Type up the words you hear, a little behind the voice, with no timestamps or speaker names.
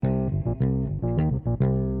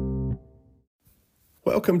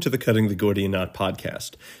Welcome to the Cutting the Gordian Knot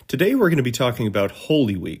podcast. Today we're going to be talking about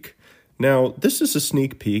Holy Week. Now, this is a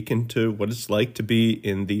sneak peek into what it's like to be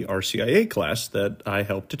in the RCIA class that I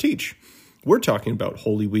help to teach. We're talking about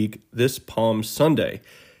Holy Week this Palm Sunday.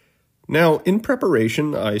 Now, in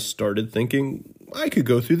preparation, I started thinking I could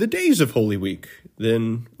go through the days of Holy Week.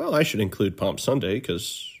 Then, I should include Palm Sunday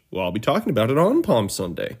because, I'll be talking about it on Palm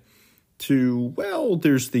Sunday.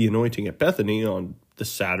 There's the anointing at Bethany on the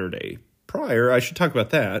Saturday prior. I should talk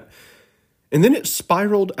about that. And then it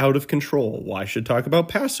spiraled out of control. Well, I should talk about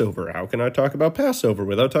Passover. How can I talk about Passover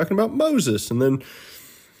without talking about Moses? And then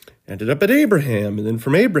ended up at Abraham. And then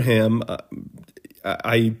from Abraham,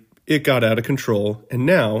 it got out of control. And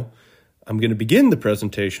now I'm going to begin the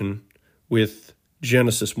presentation with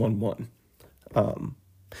Genesis 1:1.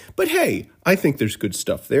 But hey, I think there's good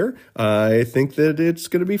stuff there. I think that it's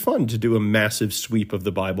going to be fun to do a massive sweep of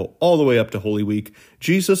the Bible all the way up to Holy Week.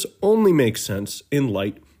 Jesus only makes sense in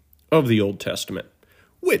light of the Old Testament,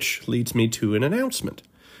 which leads me to an announcement.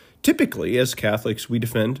 Typically, as Catholics, we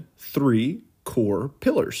defend three core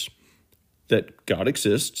pillars: that God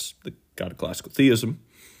exists, the God of classical theism,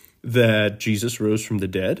 that Jesus rose from the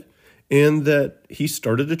dead, and that he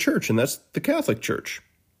started a church, and that's the Catholic Church.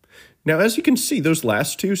 Now, as you can see, those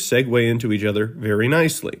last two segue into each other very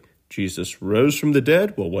nicely. Jesus rose from the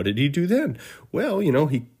dead. Well, what did he do then? Well,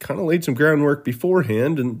 he kind of laid some groundwork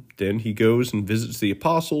beforehand, and then he goes and visits the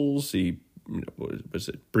apostles. He,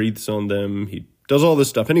 breathes on them. He does all this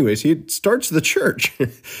stuff. Anyways, he starts the church.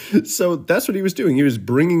 So that's what he was doing. He was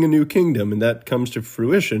bringing a new kingdom, and that comes to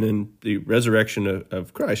fruition in the resurrection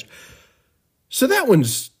of Christ. So that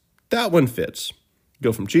one fits.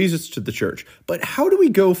 Go from Jesus to the church. But how do we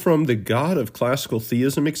go from the God of classical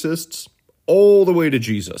theism exists all the way to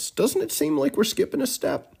Jesus? Doesn't it seem like we're skipping a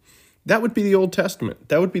step? That would be the Old Testament.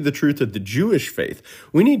 That would be the truth of the Jewish faith.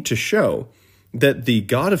 We need to show that the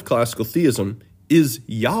God of classical theism is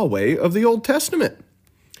Yahweh of the Old Testament.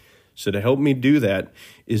 So to help me do that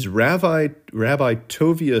is Rabbi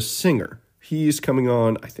Tovia Singer. He's coming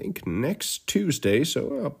on, I think, next Tuesday,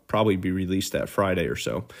 so I'll probably be released that Friday or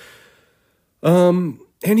so.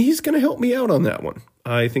 And he's going to help me out on that one.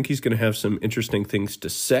 I think he's going to have some interesting things to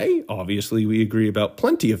say. Obviously, we agree about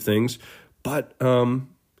plenty of things, but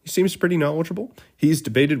he seems pretty knowledgeable. He's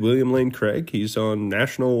debated William Lane Craig. He's on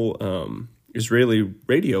national Israeli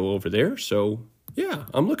radio over there. So, yeah,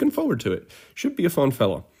 I'm looking forward to it. Should be a fun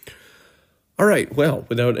fellow. All right, well,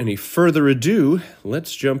 without any further ado,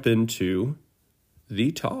 let's jump into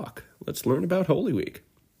the talk. Let's learn about Holy Week.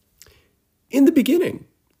 In the beginning,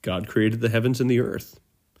 God created the heavens and the earth.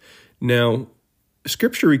 Now,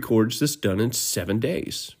 Scripture records this done in 7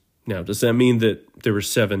 days. Now, does that mean that there were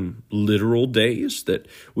 7 literal days? That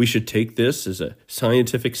we should take this as a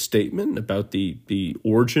scientific statement about the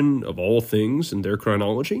origin of all things and their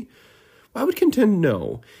chronology? I would contend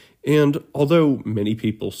no. And although many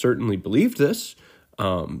people certainly believe this,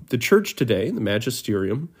 the church today, the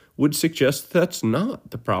magisterium, would suggest that's not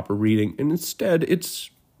the proper reading. And instead, it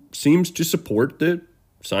seems to support the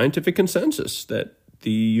scientific consensus that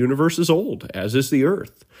the universe is old, as is the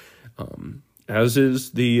earth, as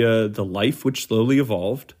is the life which slowly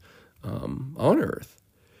evolved on earth.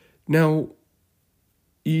 Now,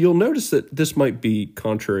 you'll notice that this might be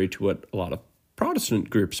contrary to what a lot of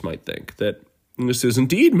Protestant groups might think, that this is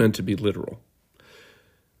indeed meant to be literal.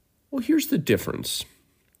 Well, here's the difference.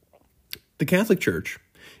 The Catholic Church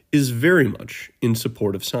is very much in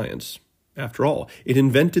support of science. After all, it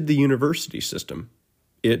invented the university system.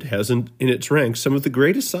 It has in its ranks some of the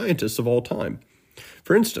greatest scientists of all time.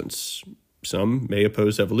 For instance, some may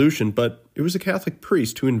oppose evolution, but it was a Catholic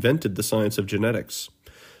priest who invented the science of genetics.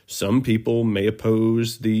 Some people may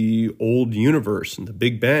oppose the old universe and the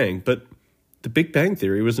Big Bang, but the Big Bang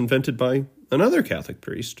theory was invented by another Catholic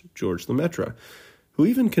priest, George Lemaitre, who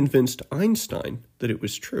even convinced Einstein that it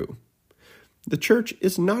was true. The Church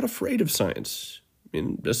is not afraid of science.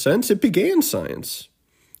 In a sense, it began science.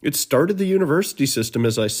 It started the university system,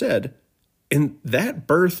 as I said, and that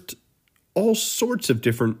birthed all sorts of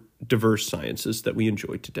different diverse sciences that we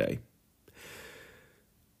enjoy today.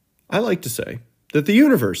 I like to say that the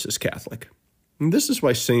universe is Catholic. And this is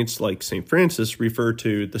why saints like St. Francis refer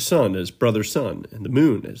to the sun as brother sun and the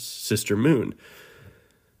moon as sister moon.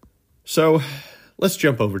 So let's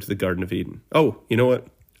jump over to the Garden of Eden. Oh, you know what?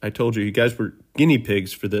 I told you guys were guinea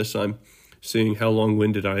pigs for this. I'm seeing how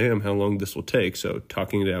long-winded I am, how long this will take, so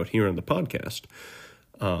talking it out here on the podcast.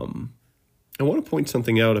 I want to point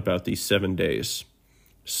something out about these 7 days.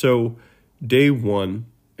 So, day 1,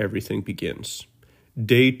 everything begins.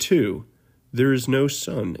 Day 2, there is no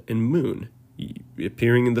sun and moon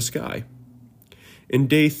appearing in the sky. In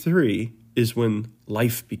day 3, is when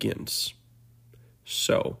life begins.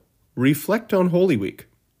 So, reflect on Holy Week.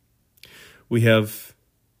 We have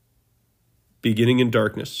beginning in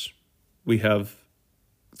darkness. We have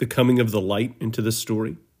the coming of the light into the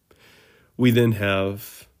story. We then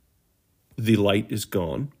have the light is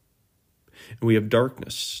gone. And we have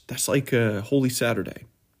darkness. That's like a Holy Saturday,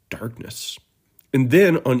 darkness. And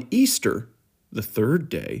then on Easter, the third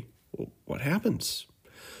day, what happens?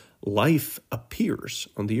 Life appears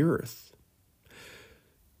on the earth.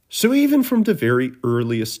 So even from the very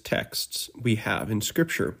earliest texts we have in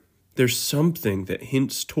Scripture, there's something that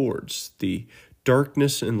hints towards the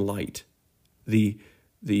darkness and light, the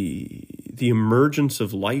emergence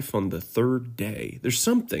of life on the third day. There's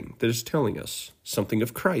something that is telling us, something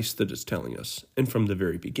of Christ that is telling us, and from the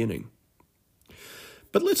very beginning.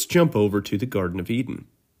 But let's jump over to the Garden of Eden.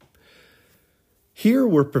 Here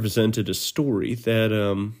we're presented a story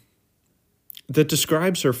that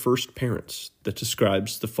describes our first parents, that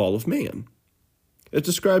describes the fall of man. It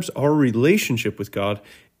describes our relationship with God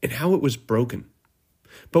and how it was broken.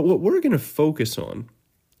 But what we're going to focus on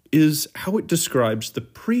is how it describes the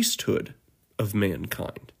priesthood of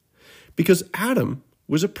mankind. Because Adam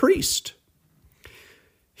was a priest.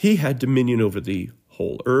 He had dominion over the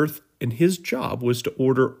whole earth, and his job was to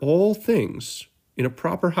order all things in a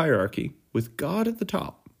proper hierarchy with God at the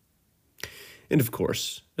top. And of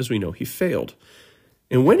course, as we know, he failed.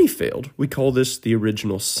 And when he failed, we call this the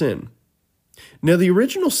original sin. Now, the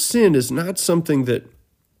original sin is not something that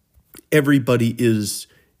everybody is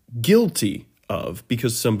guilty of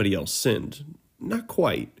because somebody else sinned. Not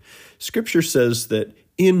quite. Scripture says that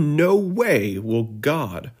in no way will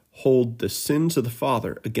God hold the sins of the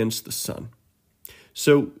Father against the Son.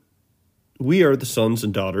 So we are the sons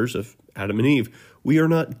and daughters of Adam and Eve. We are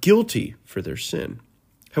not guilty for their sin.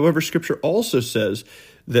 However, Scripture also says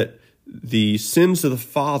that the sins of the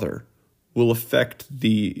father will affect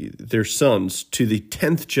their sons to the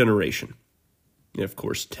 10th generation. And of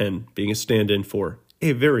course, 10 being a stand-in for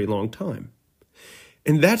a very long time.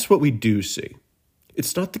 And that's what we do see.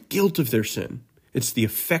 It's not the guilt of their sin. It's the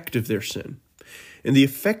effect of their sin. And the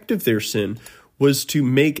effect of their sin was to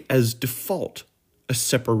make as default a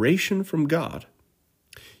separation from God.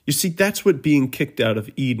 You see, that's what being kicked out of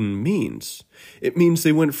Eden means. It means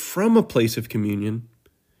they went from a place of communion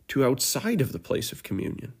to outside of the place of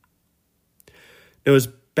communion. Now, as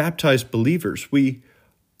baptized believers, we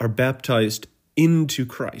are baptized into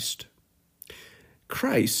Christ.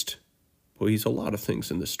 Christ, well, he's a lot of things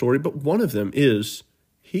in this story, but one of them is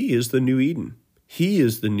he is the new Eden. He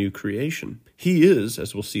is the new creation. He is,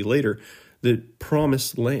 as we'll see later, the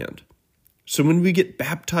promised land. So when we get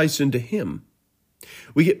baptized into him,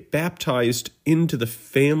 we get baptized into the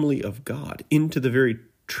family of God, into the very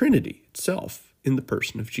Trinity itself in the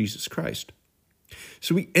person of Jesus Christ.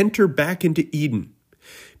 So we enter back into Eden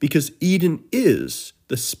because Eden is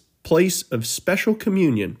the place of special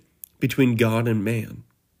communion between God and man.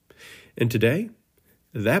 And today,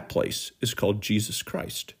 that place is called Jesus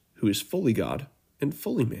Christ, who is fully God and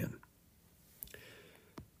fully man.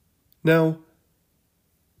 Now,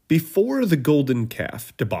 before the golden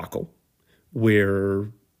calf debacle,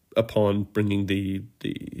 where upon bringing the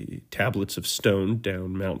tablets of stone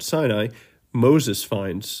down Mount Sinai, Moses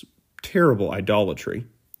finds terrible idolatry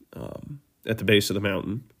at the base of the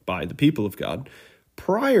mountain by the people of God.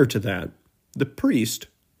 Prior to that, the priest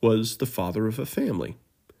was the father of a family.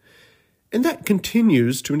 And that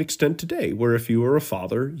continues to an extent today, where if you are a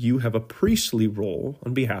father, you have a priestly role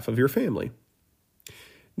on behalf of your family.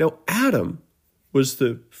 Now, Adam was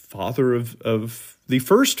the father of the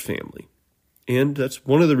first family. And that's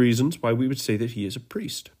one of the reasons why we would say that he is a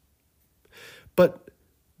priest. But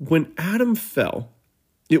when Adam fell,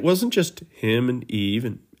 it wasn't just him and Eve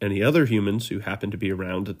and any other humans who happened to be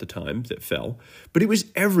around at the time that fell, but it was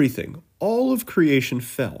everything. All of creation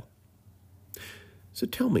fell. So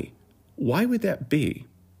tell me, why would that be?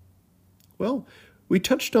 Well, we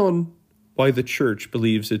touched on why the church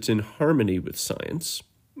believes it's in harmony with science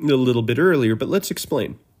a little bit earlier, but let's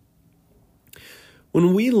explain.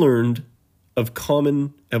 When we learned of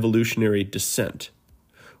common evolutionary descent,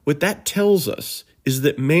 what that tells us is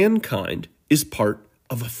that mankind is part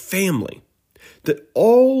of a family, that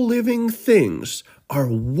all living things are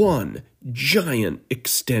one giant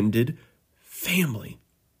extended family.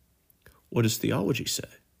 What does theology say?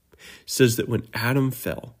 It says that when Adam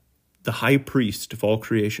fell, the high priest of all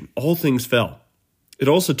creation, all things fell. It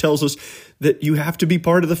also tells us that you have to be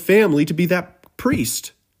part of the family to be that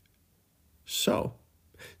priest. So,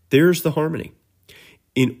 there's the harmony.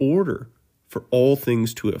 In order for all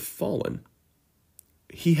things to have fallen,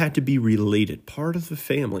 he had to be related, part of the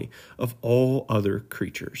family of all other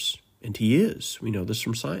creatures. And he is. We know this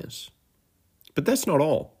from science. But that's not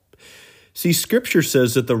all. See, Scripture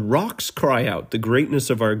says that the rocks cry out the greatness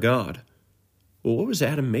of our God. Well, what was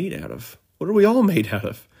Adam made out of? What are we all made out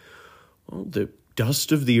of? Well, the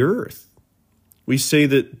dust of the earth. We say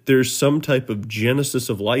that there's some type of genesis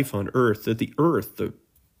of life on earth, that the earth, the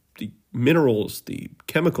minerals, the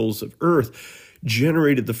chemicals of earth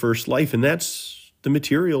generated the first life, and that's the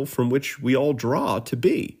material from which we all draw to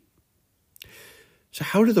be. So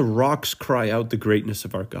how do the rocks cry out the greatness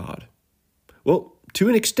of our God? Well, to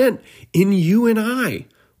an extent, in you and I,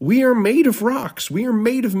 we are made of rocks. We are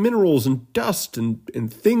made of minerals and dust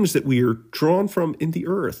and things that we are drawn from in the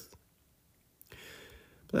earth.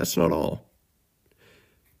 But that's not all.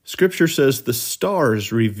 Scripture says the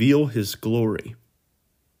stars reveal his glory.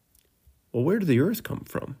 Well, where did the earth come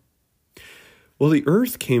from? Well, the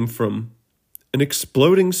earth came from an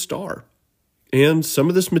exploding star. And some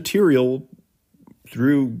of this material,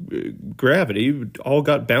 through gravity, all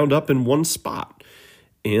got bound up in one spot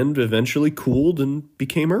and eventually cooled and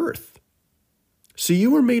became earth. So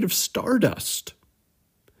you are made of stardust,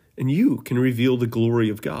 and you can reveal the glory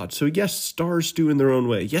of God. So yes, stars do in their own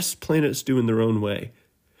way. Yes, planets do in their own way.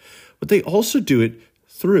 But they also do it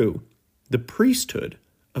through the priesthood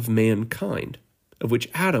of mankind, of which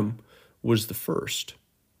Adam was the first.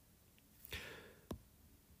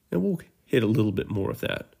 And we'll hit a little bit more of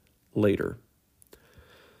that later.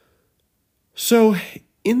 So,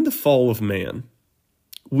 in the fall of man,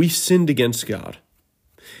 we sinned against God.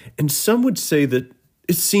 And some would say that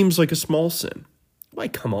it seems like a small sin. Why,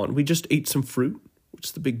 come on, we just ate some fruit.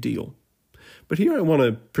 What's the big deal? But here I want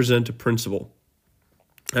to present a principle.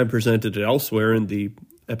 I presented it elsewhere in the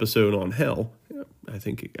episode on hell, I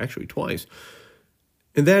think actually twice.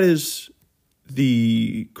 And that is,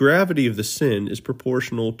 the gravity of the sin is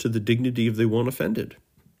proportional to the dignity of the one offended.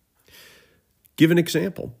 Give an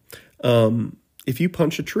example. If you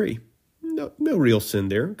punch a tree, no real sin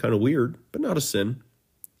there, kind of weird, but not a sin.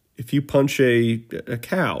 If you punch a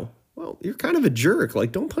cow, well, you're kind of a jerk.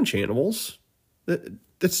 Like, don't punch animals.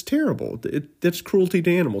 That's terrible. That's cruelty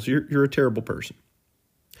to animals. You're a terrible person.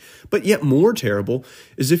 But yet more terrible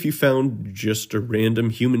is if you found just a random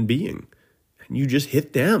human being and you just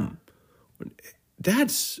hit them.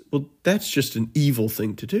 That's just an evil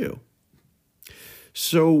thing to do.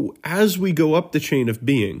 So as we go up the chain of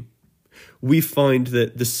being, we find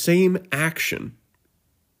that the same action,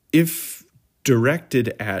 if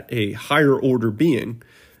directed at a higher order being,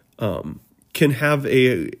 can have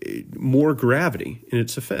a more gravity in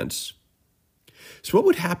its offense. So what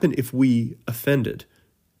would happen if we offended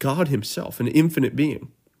God himself, an infinite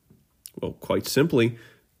being? Well, quite simply,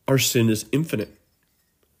 our sin is infinite.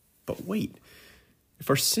 But wait, if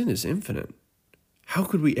our sin is infinite, how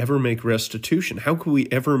could we ever make restitution? How could we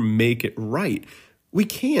ever make it right? We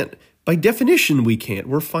can't. By definition, we can't.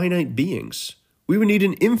 We're finite beings. We would need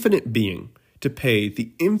an infinite being to pay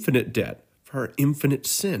the infinite debt for our infinite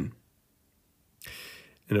sin.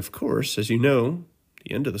 And of course, as you know, at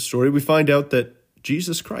the end of the story, we find out that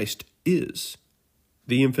Jesus Christ is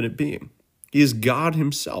the infinite being. He is God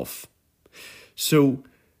himself. So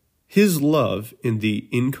his love in the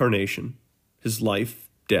incarnation, his life,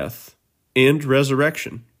 death, and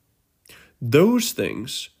resurrection, those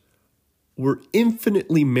things were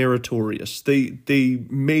infinitely meritorious. They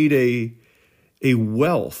made a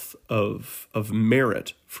wealth of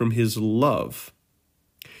merit from his love.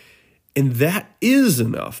 And that is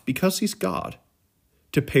enough, because he's God,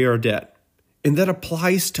 to pay our debt. And that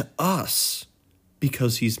applies to us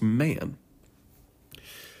because he's man.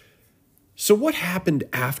 So what happened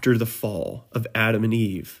after the fall of Adam and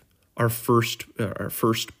Eve, our first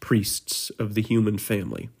priests of the human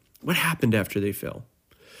family? What happened after they fell?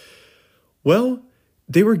 Well,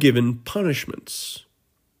 they were given punishments.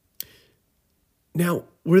 Now,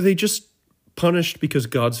 were they just punished because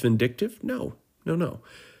God's vindictive? No.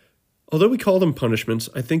 Although we call them punishments,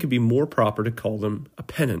 I think it'd be more proper to call them a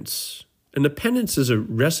penance. And a penance is a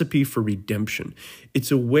recipe for redemption.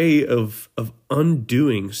 It's a way of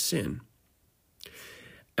undoing sin.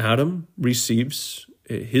 Adam receives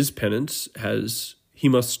his penance as he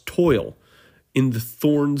must toil in the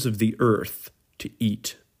thorns of the earth to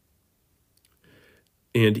eat.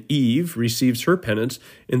 And Eve receives her penance,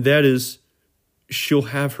 and that is she'll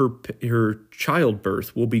have her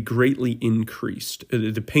childbirth will be greatly increased.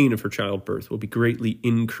 The pain of her childbirth will be greatly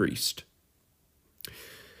increased.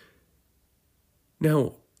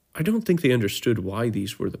 Now, I don't think they understood why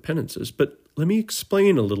these were the penances, but let me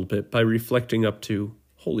explain a little bit by reflecting up to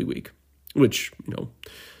Holy Week, which,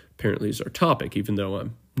 apparently is our topic, even though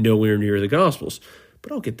I'm nowhere near the Gospels,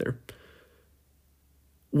 but I'll get there.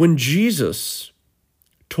 When Jesus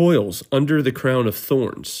toils under the crown of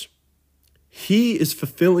thorns. He is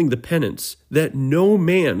fulfilling the penance that no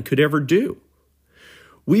man could ever do.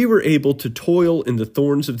 We were able to toil in the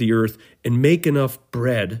thorns of the earth and make enough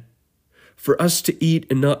bread for us to eat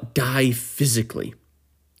and not die physically.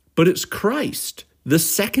 But it's Christ, the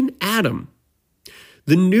second Adam,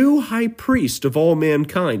 the new high priest of all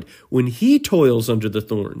mankind. When he toils under the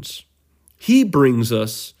thorns, he brings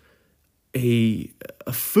us a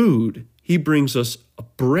food. He brings us a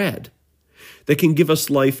bread that can give us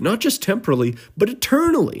life, not just temporally, but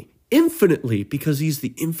eternally, infinitely, because he's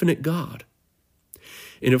the infinite God.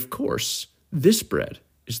 And of course, this bread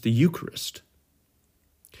is the Eucharist.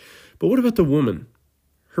 But what about the woman?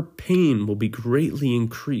 Her pain will be greatly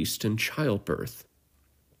increased in childbirth.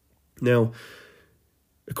 Now,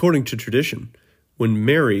 according to tradition, when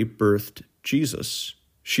Mary birthed Jesus,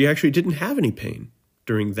 she actually didn't have any pain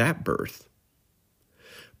during that birth.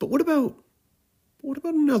 But what about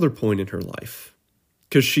another point in her life?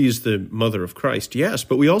 Because she's the mother of Christ, yes,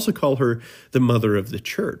 but we also call her the mother of the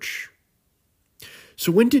church.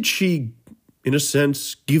 So when did she, in a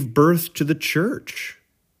sense, give birth to the church?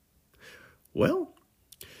 Well,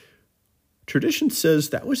 tradition says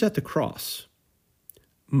that was at the cross.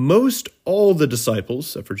 Most all the disciples,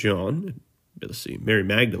 except for John, let's see, Mary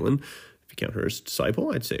Magdalene, if you count her as a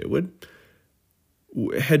disciple, I'd say it would,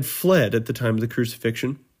 had fled at the time of the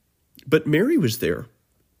crucifixion. But Mary was there,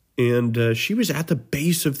 and she was at the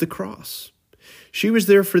base of the cross. She was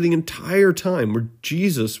there for the entire time where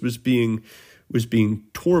Jesus was being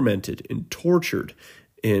tormented and tortured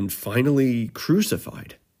and finally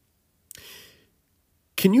crucified.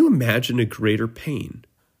 Can you imagine a greater pain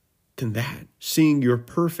than that? Seeing your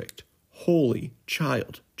perfect, holy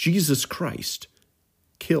child, Jesus Christ,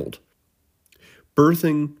 killed.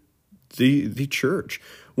 Birthing the church.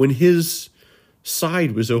 When his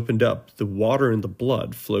side was opened up, the water and the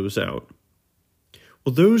blood flows out.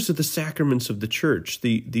 Well, those are the sacraments of the church.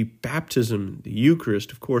 The baptism, the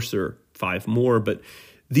Eucharist, of course, there are 5 more, but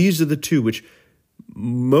these are the 2 which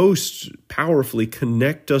most powerfully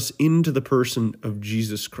connect us into the person of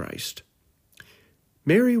Jesus Christ.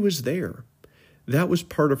 Mary was there. That was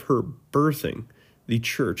part of her birthing the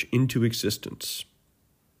church into existence.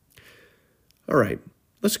 All right,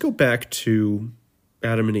 let's go back to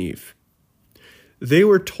Adam and Eve. They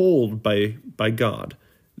were told by God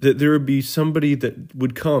that there would be somebody that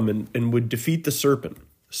would come and would defeat the serpent,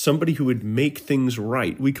 somebody who would make things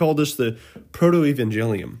right. We call this the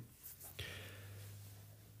proto-evangelium.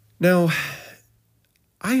 Now,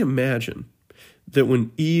 I imagine that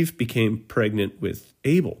when Eve became pregnant with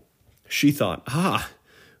Abel, she thought,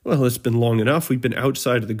 well, it's been long enough. We've been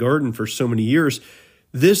outside of the garden for so many years.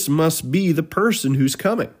 This must be the person who's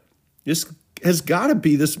coming. This has got to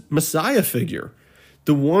be this Messiah figure,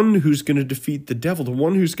 the one who's going to defeat the devil, the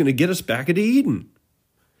one who's going to get us back at Eden.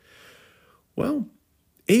 Well,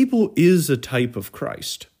 Abel is a type of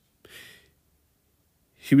Christ.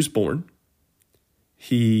 He was born.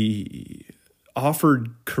 He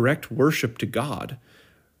offered correct worship to God,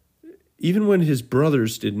 even when his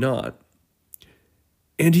brothers did not.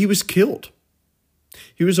 And he was killed.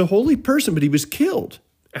 He was a holy person, but he was killed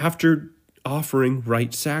after offering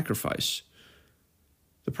right sacrifice.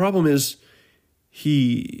 The problem is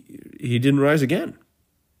he didn't rise again.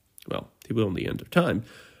 Well, he will in the end of time.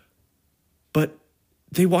 But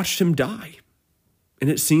they watched him die, and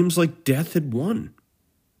it seems like death had won.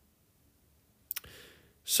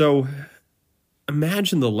 So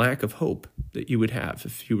imagine the lack of hope that you would have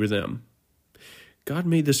if you were them. God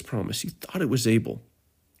made this promise. He thought it was Abel,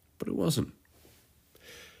 but it wasn't.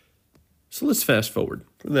 So let's fast forward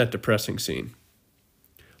from that depressing scene.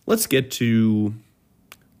 Let's get to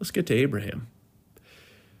Abraham.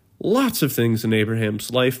 Lots of things in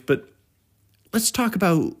Abraham's life, but let's talk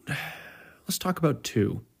about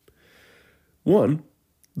 2. One,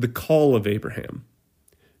 the call of Abraham.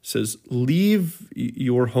 It says, leave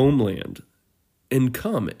your homeland and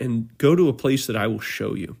come and go to a place that I will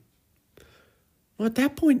show you. Well, at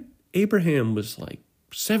that point, Abraham was like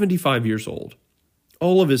 75 years old.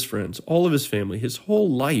 All of his friends, all of his family, his whole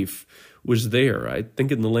life was there. I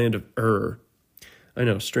think in the land of Ur. I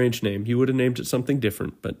know, strange name. He would have named it something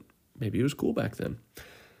different, but maybe it was cool back then.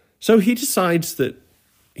 So he decides that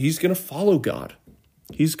he's going to follow God.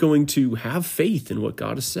 He's going to have faith in what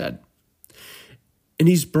God has said. And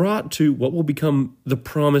he's brought to what will become the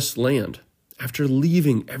promised land after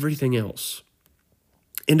leaving everything else.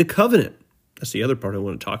 And a covenant, that's the other part I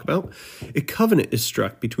want to talk about. A covenant is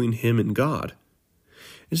struck between him and God.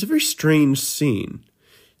 It's a very strange scene.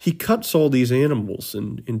 He cuts all these animals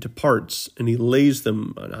into parts, and he lays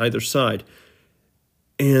them on either side.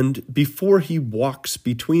 And before he walks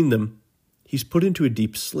between them, he's put into a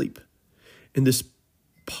deep sleep. And this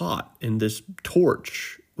pot and this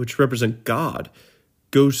torch, which represent God,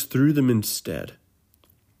 goes through them instead.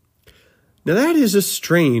 Now that is a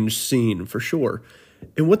strange scene for sure.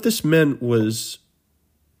 And what this meant was,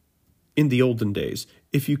 in the olden days,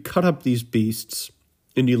 if you cut up these beasts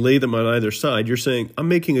and you lay them on either side, you're saying, I'm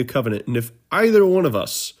making a covenant, and if either one of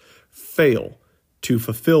us fail to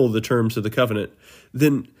fulfill the terms of the covenant,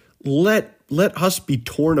 then let us be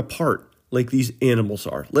torn apart like these animals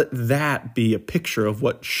are. Let that be a picture of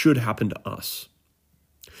what should happen to us.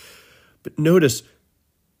 But notice,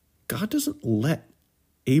 God doesn't let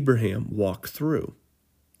Abraham walk through.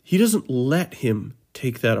 He doesn't let him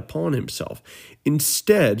take that upon himself.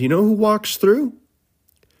 Instead, you know who walks through?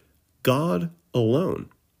 God alone.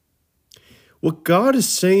 What God is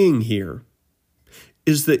saying here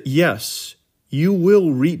is that, yes, you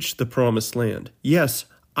will reach the promised land. Yes,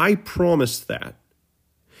 I promised that.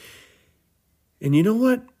 And you know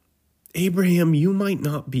what? Abraham, you might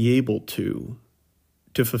not be able to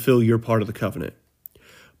fulfill your part of the covenant,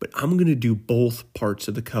 but I'm going to do both parts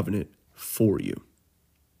of the covenant for you.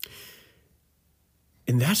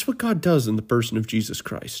 And that's what God does in the person of Jesus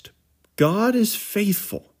Christ. God is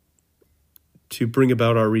faithful to bring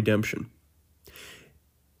about our redemption.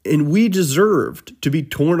 And we deserved to be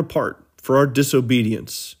torn apart for our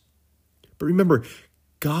disobedience. But remember,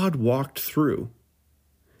 God walked through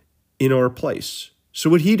in our place. So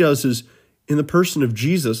what he does is, in the person of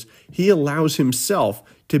Jesus, he allows himself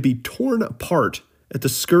to be torn apart at the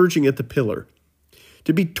scourging at the pillar,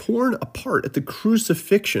 to be torn apart at the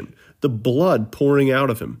crucifixion, the blood pouring out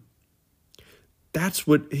of him. That's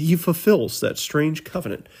what he fulfills, that strange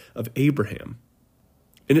covenant of Abraham.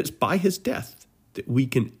 And it's by his death that we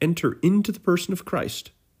can enter into the person of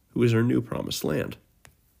Christ, who is our new promised land.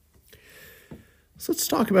 So let's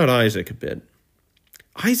talk about Isaac a bit.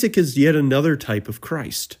 Isaac is yet another type of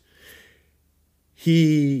Christ.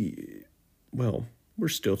 We're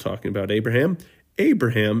still talking about Abraham.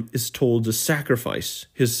 Abraham is told to sacrifice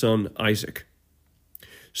his son Isaac.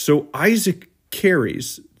 So Isaac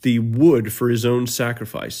carries the wood for his own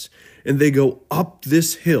sacrifice, and they go up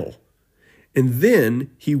this hill. And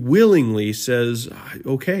then he willingly says,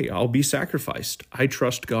 okay, I'll be sacrificed. I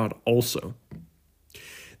trust God also.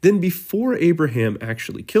 Then before Abraham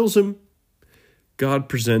actually kills him, God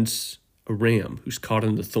presents a ram who's caught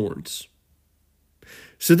in the thorns.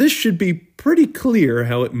 So this should be pretty clear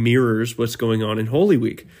how it mirrors what's going on in Holy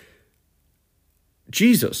Week.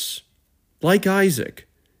 Jesus, like Isaac,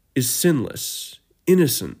 is sinless,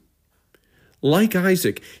 innocent. Like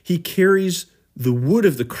Isaac, he carries the wood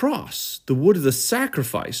of the cross, the wood of the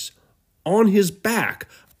sacrifice, on his back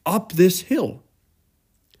up this hill.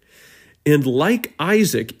 And like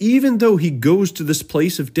Isaac, even though he goes to this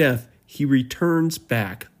place of death, he returns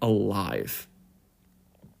back alive.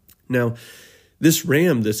 Now, this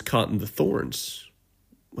ram that's caught in the thorns,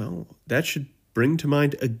 well, that should bring to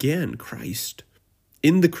mind again Christ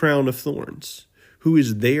in the crown of thorns, who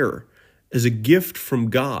is there as a gift from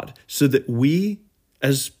God so that we,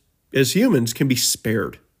 as humans, can be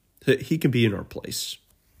spared, that he can be in our place.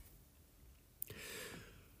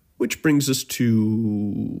 Which brings us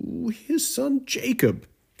to his son Jacob.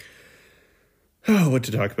 Oh, what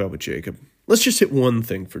to talk about with Jacob? Let's just hit one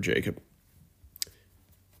thing for Jacob.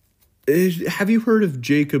 Have you heard of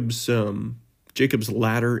Jacob's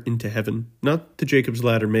ladder into heaven? Not the Jacob's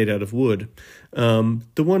ladder made out of wood. The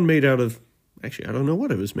one made out of, actually, I don't know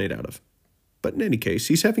what it was made out of. But in any case,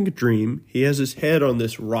 he's having a dream. He has his head on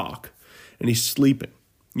this rock, and he's sleeping.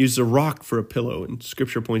 He uses a rock for a pillow, and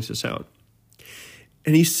Scripture points this out.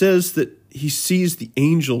 And he says that he sees the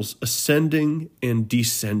angels ascending and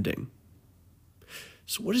descending.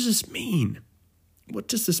 So what does this mean? What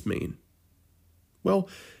does this mean? Well,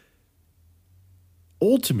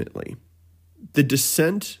 ultimately, the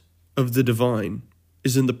descent of the divine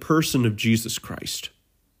is in the person of Jesus Christ.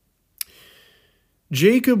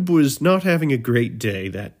 Jacob was not having a great day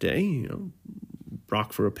that day,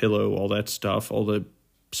 rock for a pillow, all that stuff, all the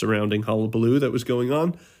surrounding hullabaloo that was going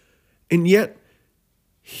on. And yet,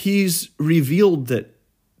 he's revealed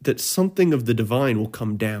that something of the divine will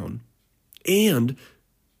come down, and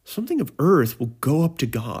something of earth will go up to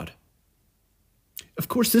God. Of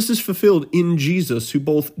course, this is fulfilled in Jesus, who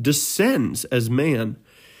both descends as man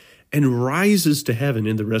and rises to heaven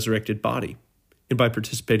in the resurrected body. And by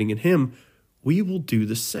participating in him, we will do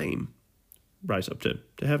the same, rise up to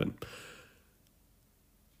heaven.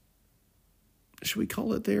 Should we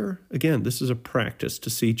call it there? Again, this is a practice to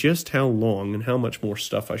see just how long and how much more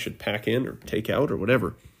stuff I should pack in or take out or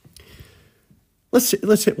whatever. Let's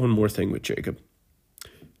hit one more thing with Jacob.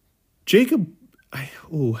 Jacob, I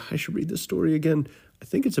should read this story again. I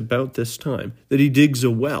think it's about this time that he digs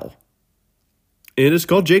a well. And it's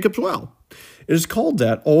called Jacob's Well. It is called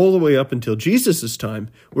that all the way up until Jesus' time,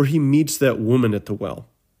 where he meets that woman at the well.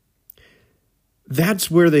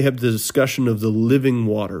 That's where they have the discussion of the living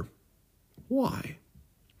water. Why?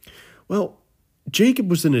 Well, Jacob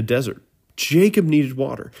was in a desert. Jacob needed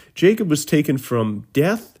water. Jacob was taken from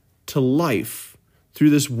death to life through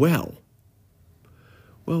this well.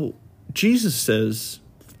 Well, Jesus says,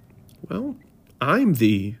 well, I'm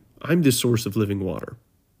the source of living water.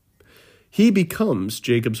 He becomes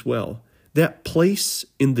Jacob's well, that place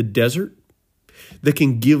in the desert that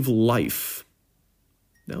can give life.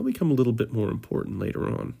 That'll become a little bit more important later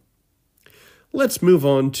on. Let's move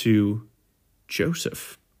on to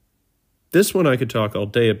Joseph. This one I could talk all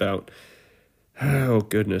day about. Oh,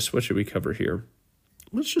 goodness, what should we cover here?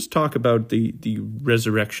 Let's just talk about the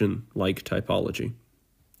resurrection-like typology.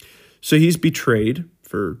 So he's betrayed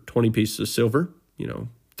for 20 pieces of silver,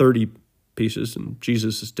 30 pieces in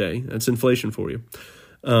Jesus' day. That's inflation for you.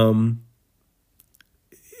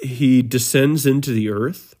 He descends into the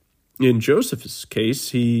earth. In Joseph's case,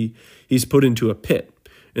 he's put into a pit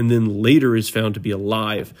and then later is found to be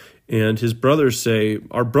alive. And his brothers say,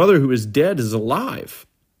 our brother who is dead is alive.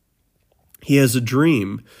 He has a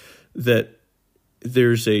dream that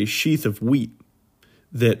there's a sheath of wheat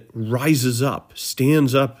that rises up,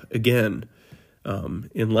 stands up again.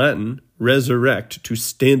 In Latin, resurrect, to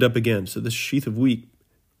stand up again. So this sheath of wheat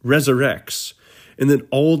resurrects. And then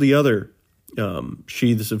all the other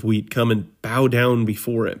sheaths of wheat come and bow down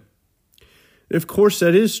before it. And of course,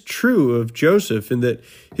 that is true of Joseph in that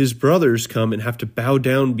his brothers come and have to bow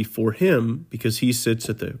down before him because he sits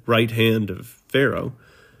at the right hand of Pharaoh.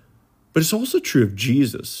 But it's also true of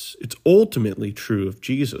Jesus. It's ultimately true of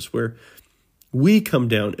Jesus, where we come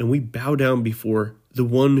down and we bow down before the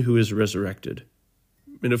one who is resurrected.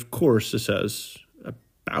 And of course, this has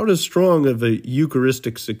about as strong of a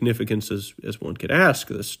Eucharistic significance as one could ask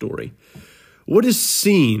this story. What is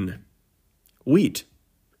seen? Wheat.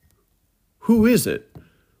 Who is it?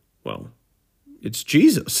 Well, it's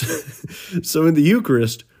Jesus. So in the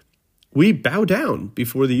Eucharist, we bow down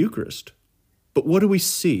before the Eucharist. But what do we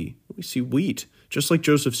see? We see wheat, just like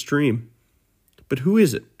Joseph's dream. But who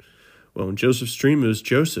is it? Well, in Joseph's dream, it was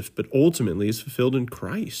Joseph, but ultimately is fulfilled in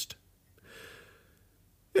Christ.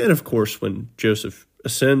 And of course, when Joseph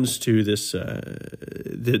ascends to this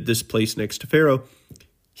place next to Pharaoh,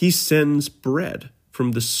 he sends bread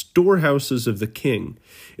from the storehouses of the king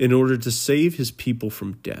in order to save his people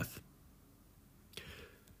from death.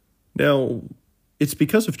 Now, it's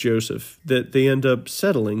because of Joseph that they end up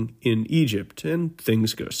settling in Egypt, and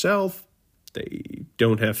things go south. They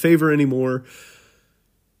don't have favor anymore.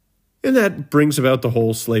 And that brings about the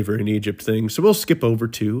whole slavery in Egypt thing. So we'll skip over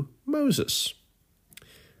to Moses.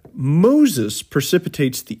 Moses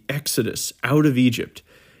precipitates the exodus out of Egypt.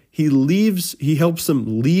 He helps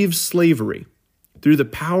them leave slavery through the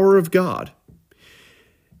power of God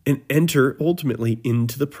and enter ultimately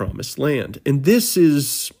into the promised land. And this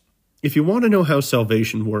is, if you want to know how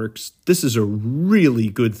salvation works, this is a really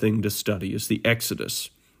good thing to study, is the Exodus.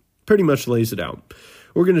 Pretty much lays it out.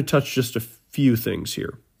 We're going to touch just a few things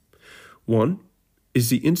here. One is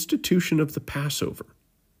the institution of the Passover.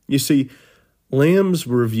 You see, lambs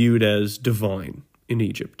were viewed as divine in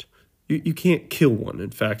Egypt. You can't kill one.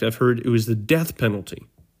 In fact, I've heard it was the death penalty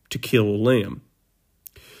to kill a lamb.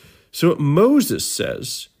 So what Moses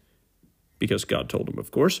says, because God told him,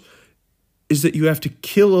 of course, is that you have to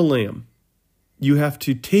kill a lamb. You have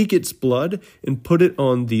to take its blood and put it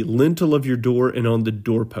on the lintel of your door and on the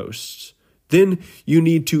doorposts. Then you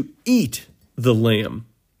need to eat the lamb.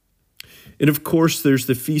 And of course, there's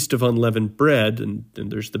the Feast of Unleavened Bread, and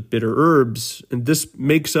there's the bitter herbs, and this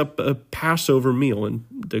makes up a Passover meal and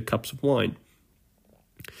the cups of wine.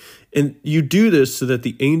 And you do this so that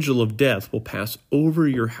the angel of death will pass over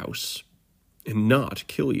your house and not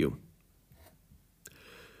kill you.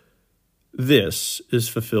 This is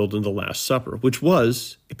fulfilled in the Last Supper, which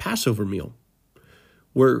was a Passover meal,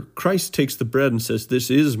 where Christ takes the bread and says, "This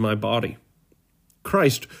is my body."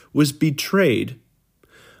 Christ was betrayed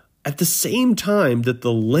at the same time that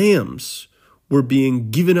the lambs were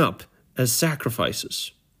being given up as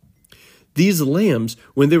sacrifices. These lambs,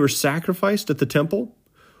 when they were sacrificed at the temple,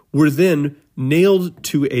 were then nailed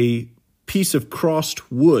to a piece of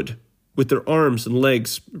crossed wood with their arms and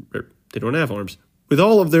legs, they don't have arms, with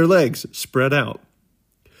all of their legs spread out.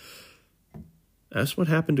 That's what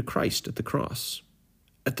happened to Christ at the cross.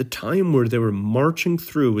 At the time where they were marching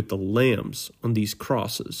through with the lambs on these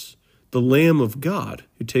crosses, the Lamb of God,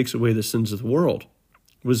 who takes away the sins of the world,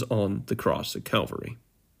 was on the cross at Calvary.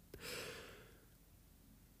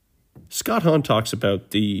 Scott Hahn talks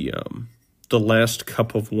about the last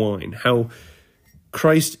cup of wine, how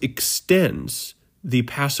Christ extends the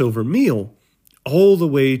Passover meal all the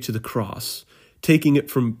way to the cross, taking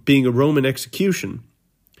it from being a Roman execution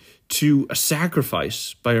to a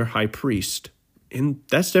sacrifice by our high priest. And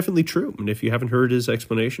that's definitely true. And if you haven't heard his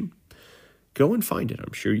explanation, go and find it.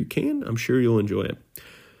 I'm sure you can. I'm sure you'll enjoy it.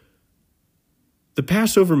 The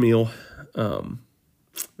Passover meal, oh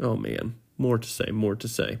man, more to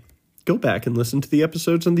say. Go back and listen to the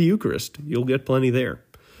episodes on the Eucharist. You'll get plenty there.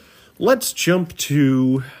 Let's jump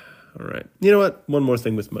to, all right, you know what? One more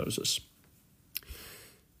thing with Moses.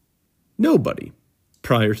 Nobody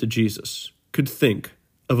prior to Jesus could think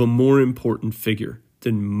of a more important figure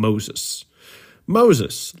than Moses.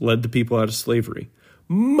 Moses led the people out of slavery.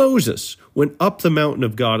 Moses went up the mountain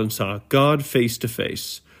of God and saw God face to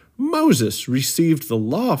face. Moses received the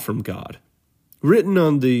law from God, written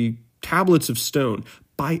on the tablets of stone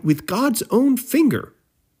with God's own finger.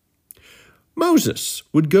 Moses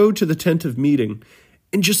would go to the tent of meeting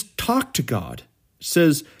and just talk to God,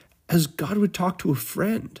 says, as God would talk to a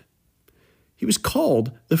friend. He was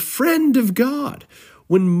called the friend of God.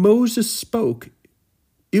 When Moses spoke,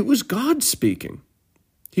 it was God speaking.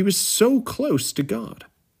 He was so close to God.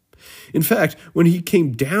 In fact, when he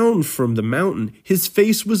came down from the mountain, his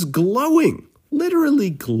face was glowing,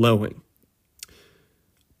 literally glowing.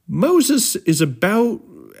 Moses is about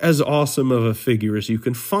as awesome of a figure as you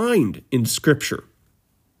can find in Scripture.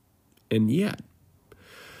 And yet,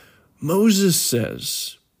 Moses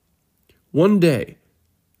says, one day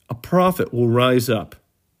a prophet will rise up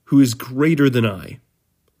who is greater than I.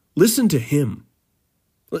 Listen to him.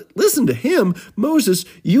 Listen to him. Moses,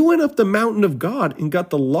 you went up the mountain of God and got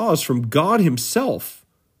the laws from God himself.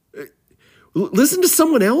 Listen to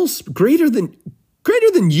someone else greater than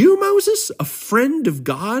you, Moses, a friend of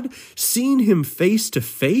God, seeing him face to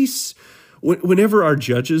face. Whenever our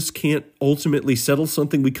judges can't ultimately settle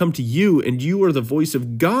something, we come to you, and you are the voice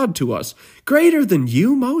of God to us. Greater than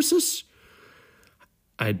you, Moses?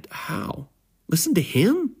 How? Listen to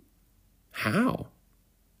him? How?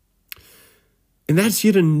 And that's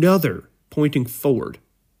yet another pointing forward.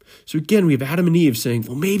 So again, we have Adam and Eve saying,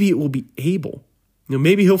 well, maybe it will be Abel.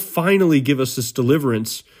 Maybe he'll finally give us this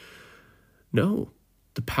deliverance. No,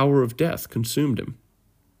 the power of death consumed him.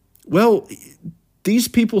 Well, these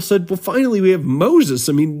people said, well, finally we have Moses.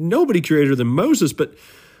 I mean, nobody greater than Moses, but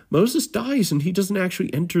Moses dies and he doesn't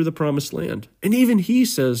actually enter the promised land. And even he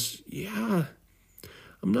says, yeah,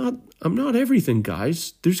 I'm not everything,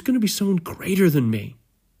 guys. There's going to be someone greater than me.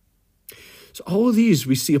 So all of these,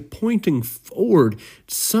 we see a pointing forward,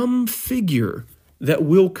 some figure that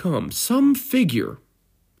will come, some figure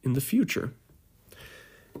in the future.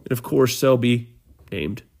 And of course, they'll be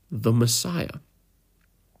named the Messiah.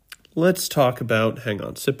 Let's talk about, hang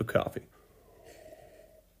on, sip of coffee.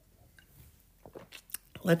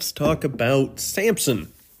 Let's talk about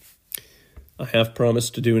Samson. I have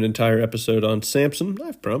promised to do an entire episode on Samson.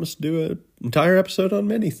 I've promised to do an entire episode on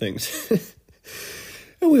many things.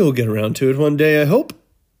 And we will get around to it one day, I hope.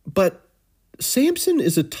 But Samson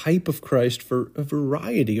is a type of Christ for a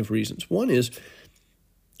variety of reasons. One is,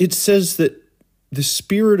 it says that the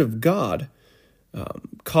Spirit of God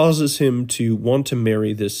causes him to want to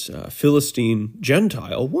marry this Philistine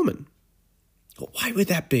Gentile woman. Well, why would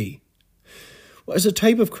that be? Well, as a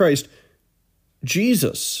type of Christ,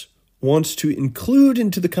 Jesus wants to include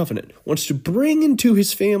into the covenant, wants to bring into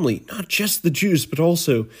his family, not just the Jews, but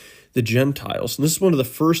also the Gentiles. And this is one of the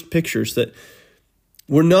first pictures that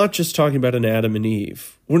we're not just talking about an Adam and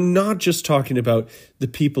Eve. We're not just talking about the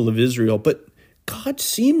people of Israel, but God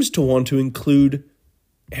seems to want to include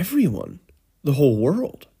everyone, the whole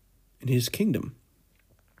world, in his kingdom.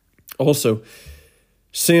 Also,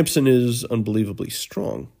 Samson is unbelievably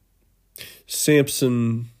strong.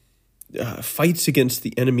 Samson fights against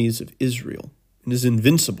the enemies of Israel and is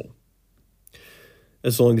invincible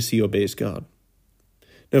as long as he obeys God.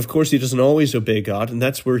 Now, of course, he doesn't always obey God, and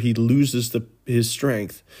that's where he loses his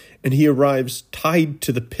strength. And he arrives tied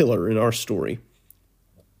to the pillar in our story,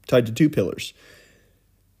 tied to two pillars,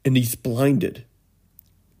 and he's blinded.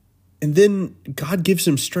 And then God gives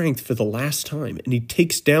him strength for the last time, and he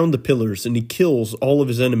takes down the pillars, and he kills all of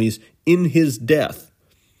his enemies in his death.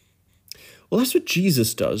 Well, that's what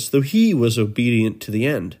Jesus does, though he was obedient to the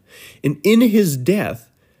end. And in his death,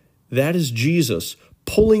 that is Jesus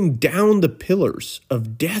pulling down the pillars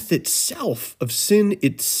of death itself, of sin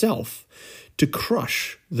itself, to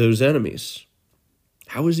crush those enemies.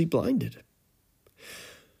 How is he blinded?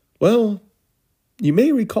 Well, you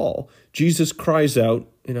may recall, Jesus cries out,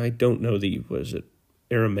 and I don't know was it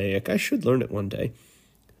Aramaic? I should learn it one day.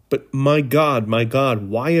 but my God,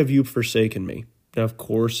 why have you forsaken me?" Now, of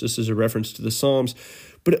course, this is a reference to the Psalms,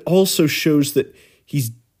 but it also shows that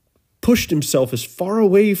he's pushed himself as far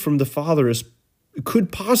away from the Father as it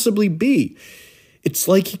could possibly be. It's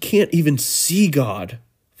like he can't even see God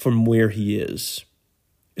from where he is.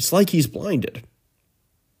 It's like he's blinded.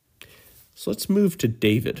 So let's move to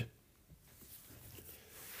David.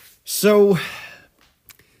 So,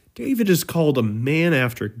 David is called a man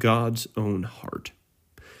after God's own heart.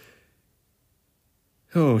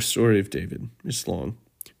 Oh, story of David. It's long.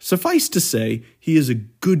 Suffice to say, he is a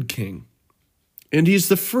good king. And he's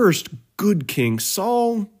the first good king.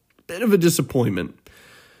 Saul, a bit of a disappointment.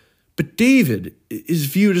 But David is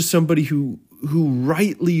viewed as somebody who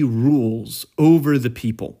rightly rules over the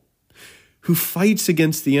people, who fights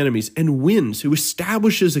against the enemies and wins, who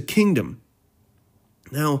establishes a kingdom.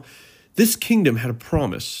 Now, this kingdom had a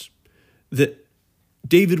promise that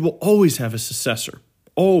David will always have a successor,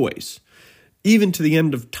 always, even to the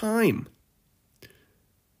end of time.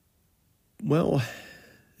 Well,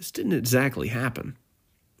 this didn't exactly happen.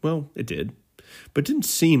 Well, it did, but it didn't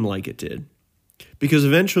seem like it did, because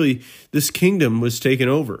eventually this kingdom was taken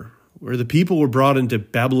over, where the people were brought into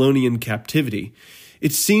Babylonian captivity.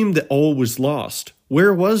 It seemed that all was lost.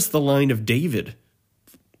 Where was the line of David?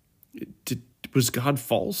 Was God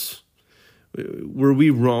false? Were we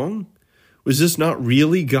wrong? Was this not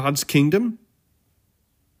really God's kingdom?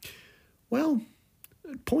 Well,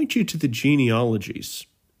 I'd point you to the genealogies.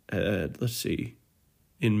 Let's see,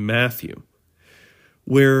 in Matthew,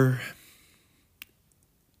 where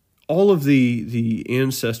all of the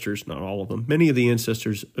ancestors, not all of them, many of the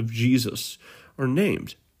ancestors of Jesus are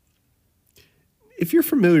named. If you're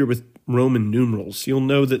familiar with Roman numerals, you'll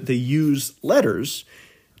know that they use letters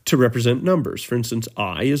to represent numbers. For instance,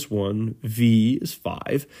 I is 1, V is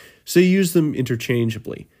 5, so you use them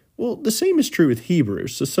interchangeably. Well, the same is true with Hebrew,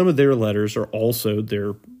 so some of their letters are also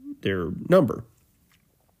their number.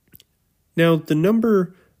 Now, the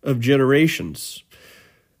number of generations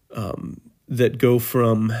that go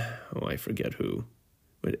from, I forget who,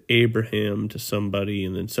 but Abraham to somebody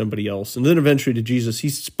and then somebody else, and then eventually to Jesus, he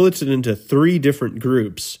splits it into 3 different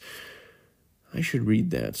groups. I should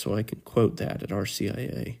read that so I can quote that at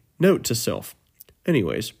RCIA. Note to self.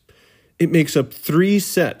 Anyways, it makes up 3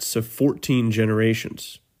 sets of 14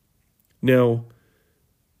 generations. Now,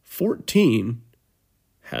 14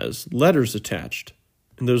 has letters attached,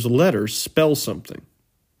 and those letters spell something.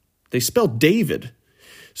 They spell David.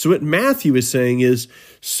 So what Matthew is saying is,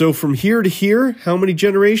 so from here to here, how many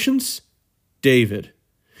generations? David.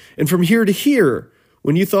 And from here to here,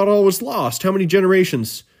 when you thought all was lost, how many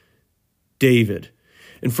generations? David.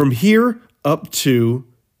 And from here up to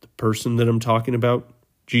the person that I'm talking about,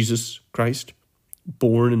 Jesus Christ,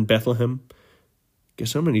 born in Bethlehem.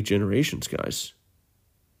 Guess how many generations, guys?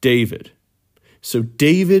 David. So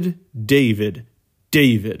David.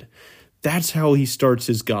 That's how he starts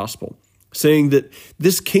his gospel, saying that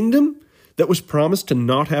this kingdom that was promised to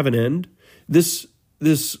not have an end, this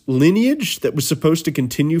lineage that was supposed to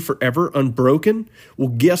continue forever unbroken, well,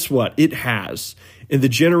 guess what? It has. And the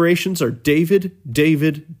generations are David.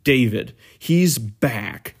 He's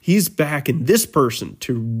back. He's back in this person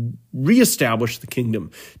to reestablish the kingdom,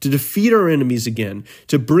 to defeat our enemies again,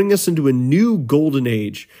 to bring us into a new golden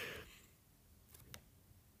age.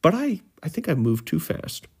 But I think I moved too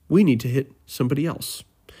fast. We need to hit somebody else.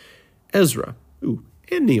 Ezra,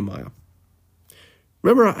 and Nehemiah.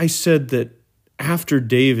 Remember I said that after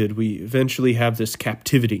David, we eventually have this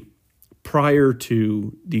captivity prior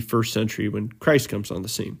to the 1st century when Christ comes on the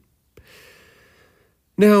scene.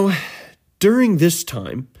 Now, during this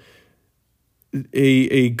time,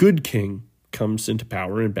 a good king comes into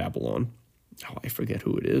power in Babylon. Oh, I forget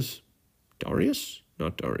who it is. Darius?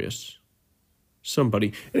 Not Darius.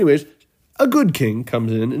 Somebody. Anyways, a good king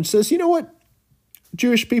comes in and says, you know what?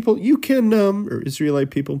 Jewish people, you can, or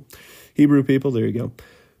Israelite people, Hebrew people, there you go.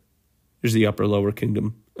 There's the upper, lower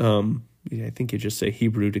kingdom. I think you just say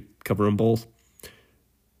Hebrew to cover them both.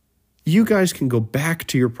 You guys can go back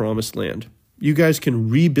to your promised land. You guys can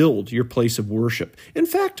rebuild your place of worship. In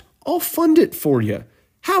fact, I'll fund it for you.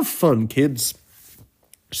 Have fun, kids.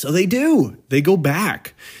 So they do. They go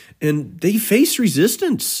back. And they face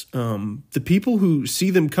resistance. The people who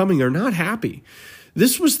see them coming are not happy.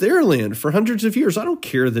 This was their land for hundreds of years. I don't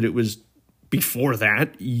care that it was before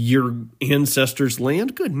that your ancestors'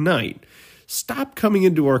 land. Good night. Stop coming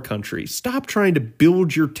into our country. Stop trying to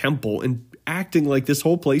build your temple and acting like this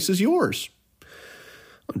whole place is yours.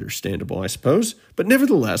 Understandable, I suppose. But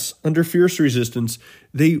nevertheless, under fierce resistance,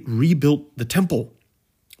 they rebuilt the temple,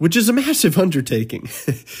 which is a massive undertaking.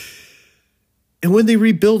 And when they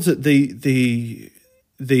rebuilt it, they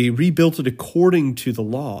they rebuilt it according to the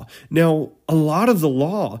law. Now, a lot of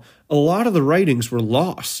the writings were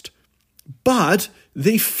lost, but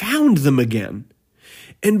they found them again.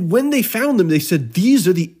 And when they found them, they said, these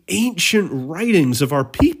are the ancient writings of our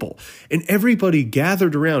people. And everybody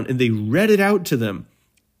gathered around and they read it out to them.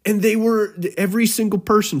 And every single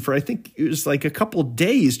person for, I think it was like a couple of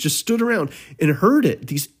days, just stood around and heard it,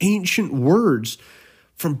 these ancient words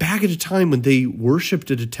from back at a time when they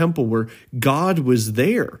worshiped at a temple where God was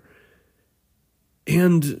there.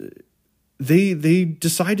 And they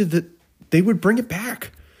decided that they would bring it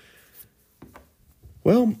back.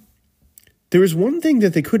 Well, there was one thing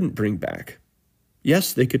that they couldn't bring back.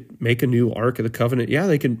 Yes, they could make a new Ark of the Covenant. Yeah,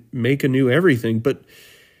 they could make a new everything. But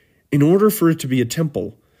in order for it to be a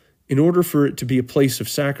temple, in order for it to be a place of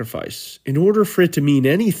sacrifice, in order for it to mean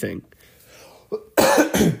anything,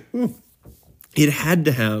 it had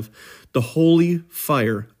to have the holy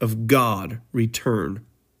fire of God return.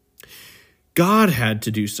 God had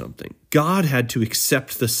to do something. God had to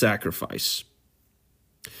accept the sacrifice.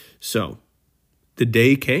 So, the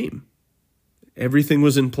day came. Everything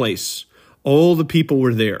was in place. All the people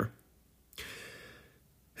were there.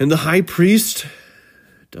 And the high priest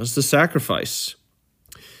does the sacrifice.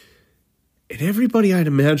 And everybody, I'd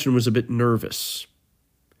imagine, was a bit nervous.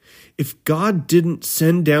 If God didn't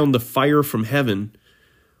send down the fire from heaven,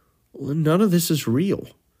 well, none of this is real.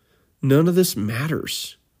 None of this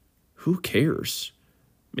matters. Who cares?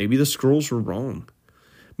 Maybe the scrolls were wrong.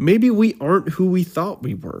 Maybe we aren't who we thought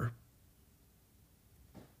we were.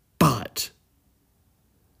 But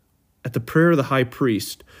at the prayer of the high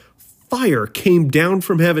priest, fire came down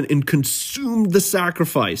from heaven and consumed the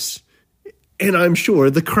sacrifice. And I'm sure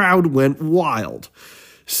the crowd went wild.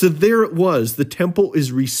 So there it was. The temple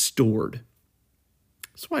is restored.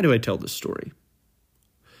 So why do I tell this story?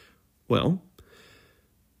 Well,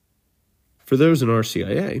 for those in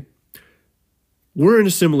RCIA, we're in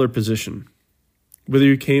a similar position. Whether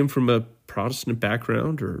you came from a Protestant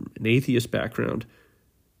background or an atheist background,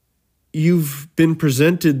 you've been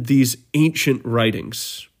presented these ancient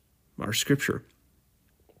writings, our scripture.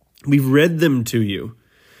 We've read them to you.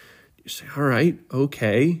 You say, all right,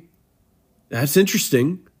 okay, that's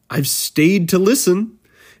interesting. I've stayed to listen,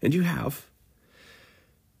 and you have.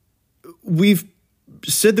 We've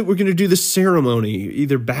said that we're going to do the ceremony,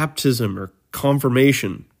 either baptism or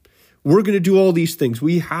confirmation. We're going to do all these things.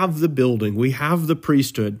 We have the building. We have the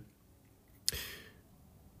priesthood.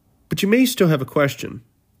 But you may still have a question.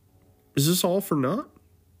 Is this all for naught?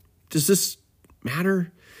 Does this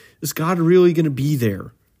matter? Is God really going to be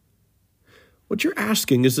there? What you're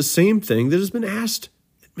asking is the same thing that has been asked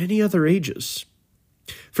at many other ages.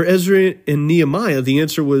 For Ezra and Nehemiah, the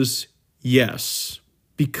answer was yes.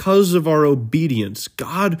 Because of our obedience,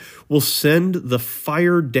 God will send the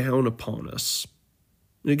fire down upon us.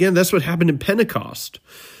 And again, that's what happened in Pentecost.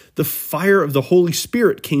 The fire of the Holy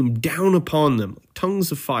Spirit came down upon them, like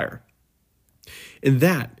tongues of fire. And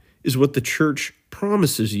that is what the church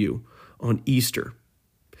promises you on Easter.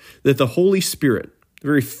 That the Holy Spirit, the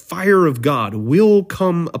very fire of God, will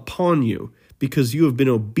come upon you because you have been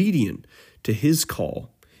obedient to his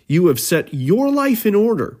call. You have set your life in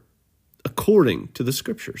order according to the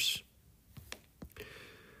scriptures.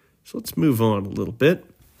 So let's move on a little bit.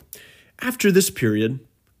 After this period,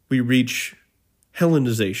 we reach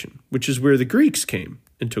Hellenization, which is where the Greeks came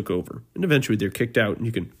and took over. And eventually they're kicked out, and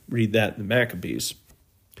you can read that in the Maccabees.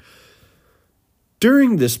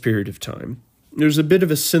 During this period of time, there's a bit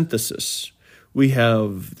of a synthesis. We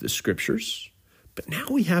have the scriptures, but now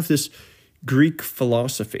we have this Greek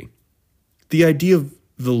philosophy, the idea of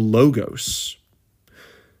the logos.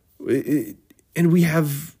 And we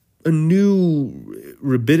have a new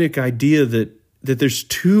rabbinic idea that there's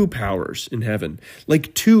two powers in heaven,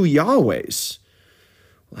 like two Yahwehs.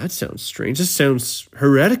 Well, that sounds strange. This sounds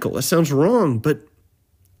heretical. That sounds wrong, but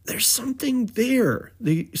there's something there.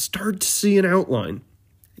 They start to see an outline.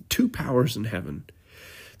 Two powers in heaven.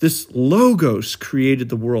 This Logos created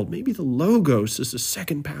the world. Maybe the Logos is the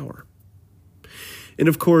second power. And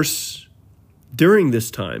of course, during this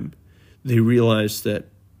time, they realized that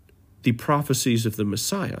the prophecies of the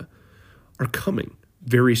Messiah are coming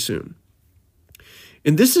very soon.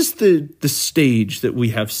 And this is the stage that we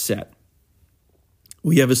have set.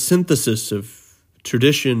 We have a synthesis of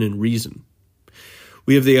tradition and reason.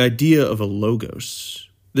 We have the idea of a Logos,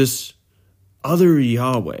 this other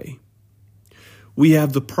Yahweh. We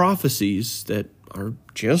have the prophecies that are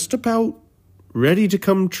just about ready to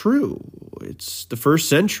come true. It's the first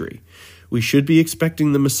century. We should be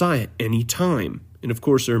expecting the Messiah any time. And of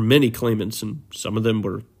course, there are many claimants, and some of them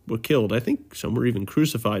were killed. I think some were even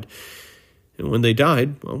crucified. And when they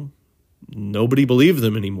died, well, nobody believed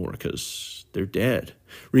them anymore because they're dead.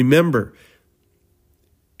 Remember,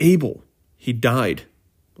 Abel, he died.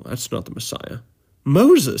 Well, that's not the Messiah.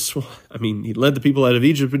 Moses, well, I mean, he led the people out of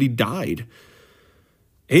Egypt, but he died.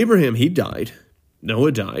 Abraham, he died.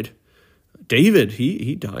 Noah died. David,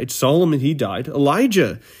 he died. Solomon, he died.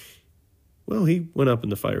 Elijah, well, he went up in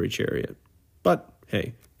the fiery chariot. But,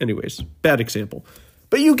 hey, anyways, bad example.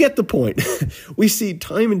 But you get the point. We see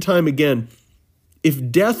time and time again,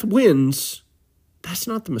 if death wins, that's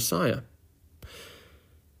not the Messiah.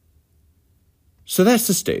 So that's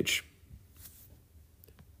the stage.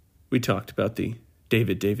 We talked about the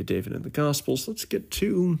David in the Gospels. Let's get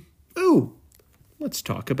to, let's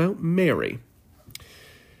talk about Mary.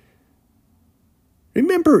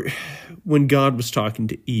 Remember when God was talking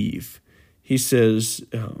to Eve, he says,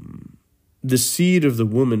 the seed of the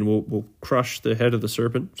woman will crush the head of the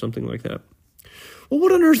serpent, something like that. Well,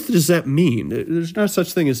 what on earth does that mean? There's not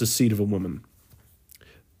such thing as the seed of a woman.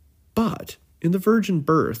 But in the virgin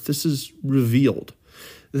birth, this is revealed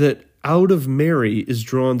that out of Mary is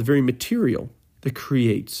drawn the very material that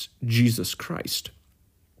creates Jesus Christ.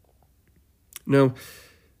 Now,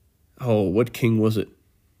 what king was it?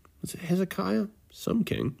 Was it Hezekiah? Some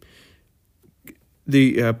king.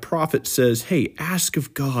 The prophet says, hey, ask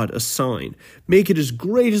of God a sign. Make it as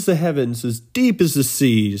great as the heavens, as deep as the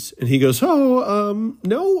seas. And he goes,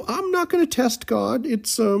 no, I'm not going to test God.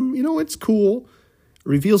 It's, it's cool.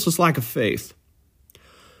 Reveals his lack of faith.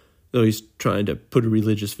 Though he's trying to put a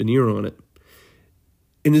religious veneer on it.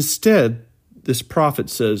 And instead, this prophet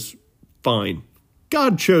says, fine,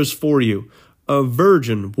 God chose for you. A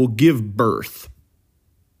virgin will give birth.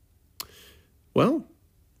 Well,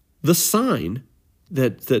 the sign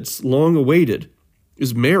that's long awaited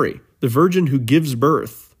is Mary, the virgin who gives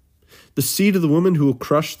birth. The seed of the woman who will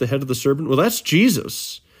crush the head of the serpent, well, that's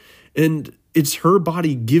Jesus. And it's her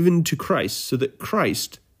body given to Christ so that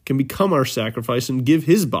Christ can become our sacrifice and give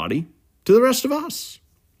his body to the rest of us.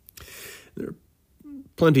 There are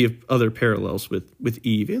plenty of other parallels with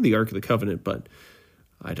Eve and the Ark of the Covenant, but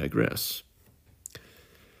I digress.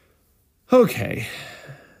 Okay,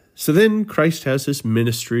 so then Christ has his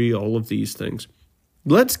ministry, all of these things.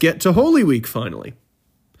 Let's get to Holy Week finally.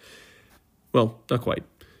 Well, not quite.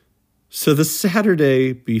 So the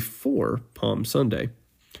Saturday before Palm Sunday,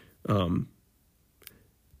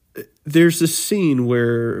 there's a scene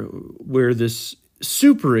where this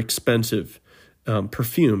super expensive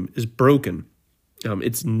perfume is broken.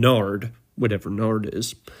 It's nard, whatever nard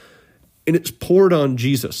is, and it's poured on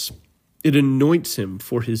Jesus. It anoints him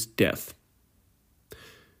for his death.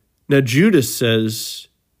 Now Judas says,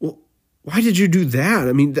 well, why did you do that?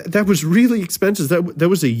 I mean, that was really expensive. That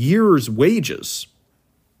was a year's wages.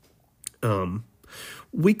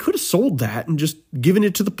 We could have sold that and just given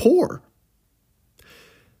it to the poor.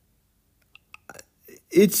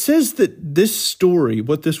 It says that this story,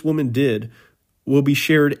 what this woman did, will be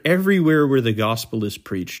shared everywhere where the gospel is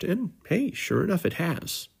preached. And hey, sure enough, it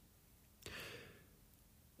has.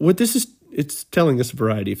 What this is, it's telling us a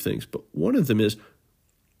variety of things, but one of them is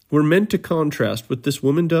we're meant to contrast what this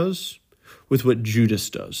woman does with what Judas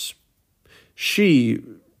does. She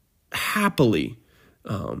happily,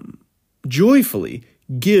 joyfully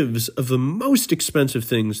gives of the most expensive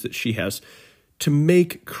things that she has to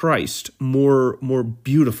make Christ more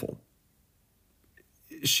beautiful.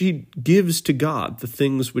 She gives to God the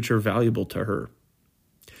things which are valuable to her.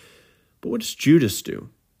 But what does Judas do?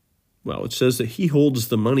 Well, it says that he holds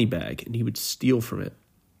the money bag and he would steal from it.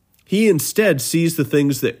 He instead sees the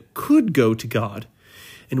things that could go to God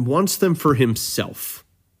and wants them for himself.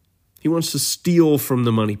 He wants to steal from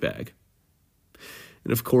the money bag.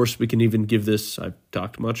 And of course, we can even give this, I've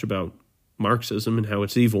talked much about Marxism and how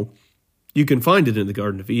it's evil. You can find it in the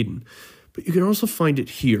Garden of Eden, but you can also find it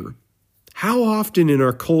here. How often in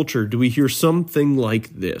our culture do we hear something like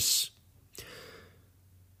this?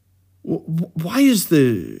 Why is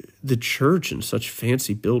the church in such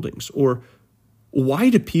fancy buildings? Or why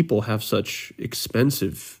do people have such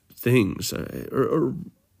expensive things? Or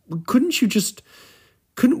couldn't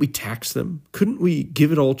we tax them? Couldn't we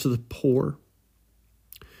give it all to the poor?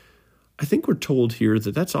 I think we're told here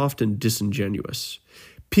that that's often disingenuous.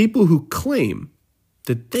 People who claim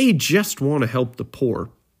that they just want to help the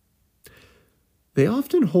poor, they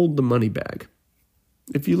often hold the money bag.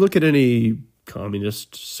 If you look at any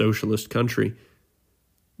communist, socialist country,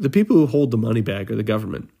 the people who hold the money bag are the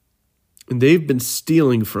government. And they've been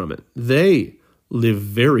stealing from it. They live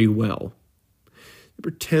very well. They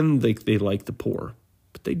pretend like they like the poor,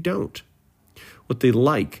 but they don't. What they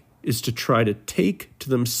like is to try to take to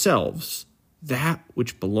themselves that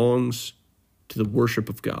which belongs to the worship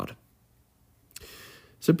of God.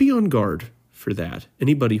 So be on guard for that.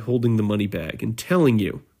 Anybody holding the money bag and telling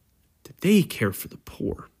you that they care for the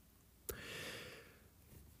poor.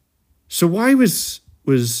 So why was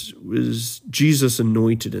Jesus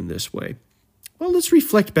anointed in this way? Well, let's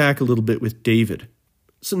reflect back a little bit with David.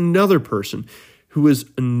 It's another person who was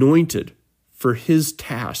anointed for his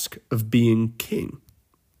task of being king.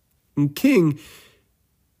 And king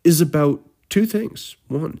is about two things.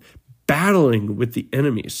 One, battling with the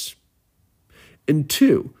enemies. And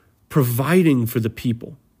two, providing for the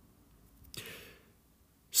people.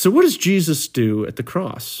 So what does Jesus do at the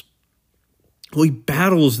cross? Well, he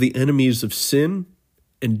battles the enemies of sin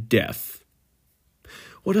and death.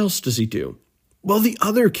 What else does he do? Well, the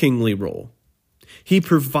other kingly role. He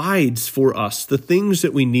provides for us the things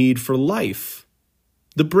that we need for life,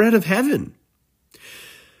 the bread of heaven.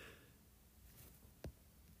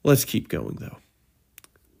 Let's keep going, though.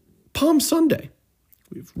 Palm Sunday.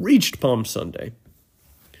 We've reached Palm Sunday.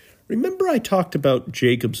 Remember I talked about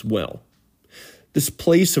Jacob's well, this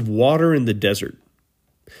place of water in the desert.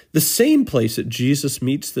 The same place that Jesus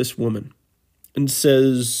meets this woman and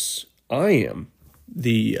says, I am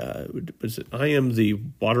the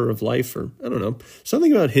water of life, or I don't know,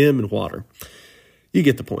 something about him and water. You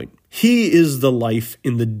get the point. He is the life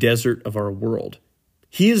in the desert of our world.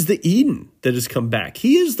 He is the Eden that has come back.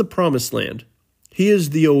 He is the promised land. He is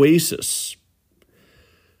the oasis.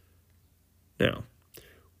 Now,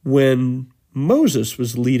 when Moses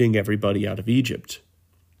was leading everybody out of Egypt,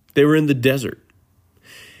 they were in the desert.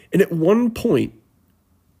 And at one point,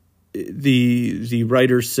 the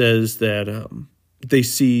writer says that they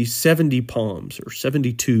see 70 palms or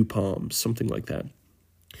 72 palms, something like that.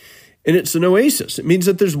 And it's an oasis. It means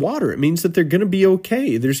that there's water. It means that they're going to be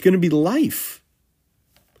okay. There's going to be life.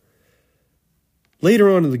 Later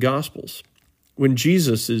on in the Gospels, when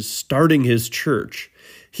Jesus is starting his church,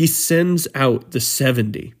 he sends out the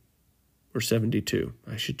 70 or 72.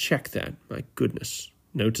 I should check that. My goodness.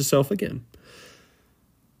 Note to self again.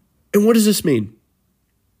 And what does this mean?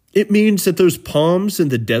 It means that those palms in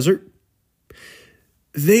the desert,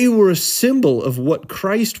 they were a symbol of what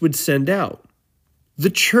Christ would send out, the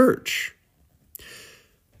church.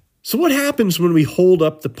 So what happens when we hold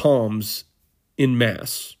up the palms in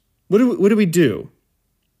Mass? What do we do?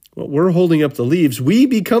 Well, we're holding up the leaves. We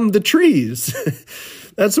become the trees.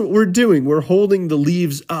 That's what we're doing. We're holding the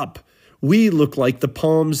leaves up. We look like the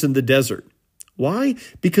palms in the desert. Why?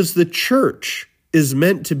 Because the church is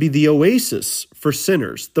meant to be the oasis for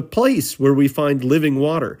sinners, the place where we find living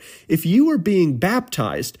water. If you are being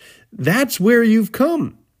baptized, that's where you've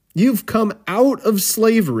come. You've come out of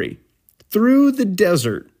slavery, through the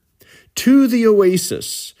desert, to the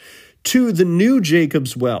oasis, to the new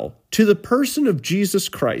Jacob's well, to the person of Jesus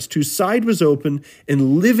Christ, whose side was open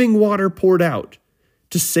and living water poured out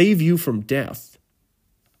to save you from death.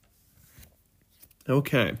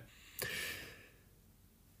 Okay.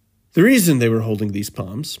 The reason they were holding these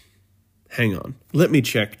palms, hang on, let me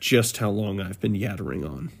check just how long I've been yattering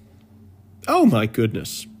on. Oh my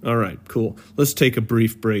goodness. All right, cool. Let's take a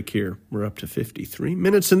brief break here. We're up to 53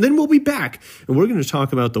 minutes, and then we'll be back, and we're going to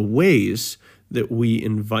talk about the ways that we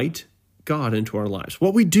invite God into our lives,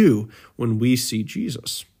 what we do when we see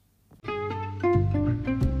Jesus.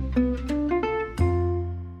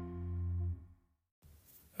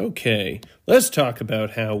 Okay, let's talk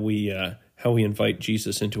about how we invite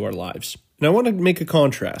Jesus into our lives. And I want to make a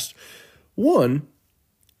contrast. One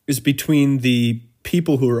is between the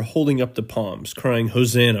people who are holding up the palms, crying,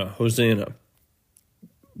 Hosanna, Hosanna,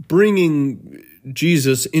 bringing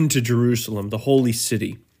Jesus into Jerusalem, the holy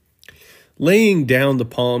city, laying down the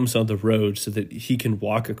palms on the road so that he can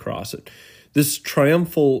walk across it. This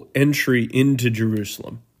triumphal entry into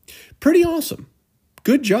Jerusalem. Pretty awesome.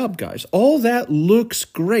 Good job, guys. All that looks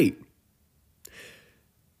great.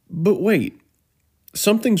 But wait,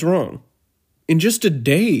 something's wrong. In just a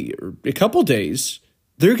day or a couple days,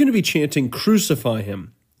 they're going to be chanting, crucify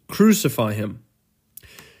him, crucify him.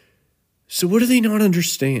 So what do they not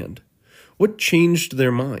understand? What changed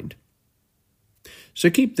their mind? So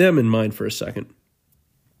keep them in mind for a second.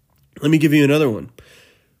 Let me give you another one.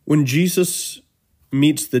 When Jesus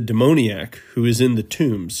meets the demoniac who is in the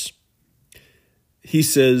tombs, he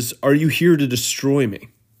says, are you here to destroy me?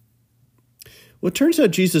 Well, it turns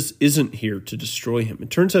out Jesus isn't here to destroy him. It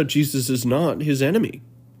turns out Jesus is not his enemy.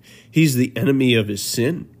 He's the enemy of his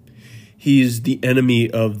sin. He's the enemy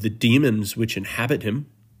of the demons which inhabit him.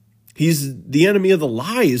 He's the enemy of the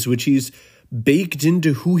lies which he's baked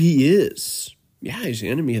into who he is. Yeah, he's the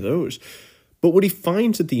enemy of those. But what he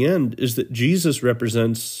finds at the end is that Jesus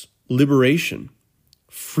represents liberation,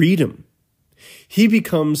 freedom. he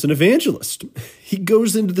becomes an evangelist. He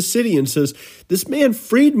goes into the city and says, "This man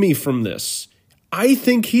freed me from this. I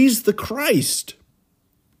think he's the Christ."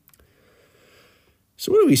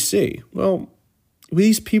 So what do we see? Well,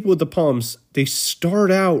 these people with the palms, they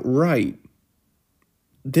start out right.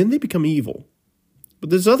 Then they become evil. But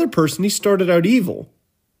this other person, he started out evil.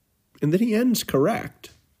 And then he ends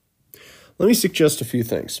correct. Let me suggest a few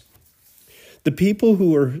things. The people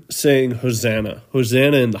who are saying Hosanna,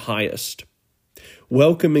 Hosanna in the highest,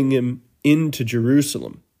 welcoming him into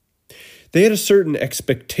Jerusalem, they had a certain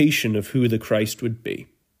expectation of who the Christ would be.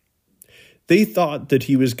 They thought that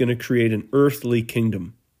he was going to create an earthly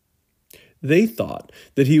kingdom. They thought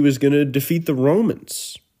that he was going to defeat the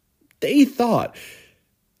Romans. They thought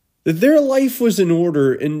that their life was in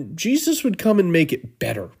order and Jesus would come and make it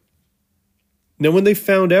better. Now, when they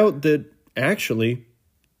found out that actually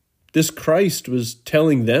this Christ was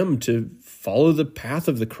telling them to follow the path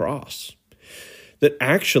of the cross, that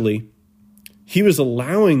actually he was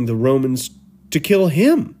allowing the Romans to kill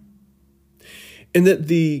him, and that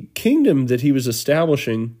the kingdom that he was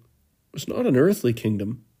establishing was not an earthly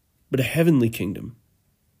kingdom, but a heavenly kingdom.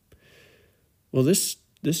 Well, this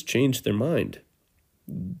changed their mind.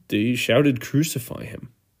 They shouted, "Crucify him."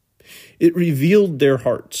 It revealed their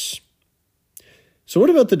hearts. So what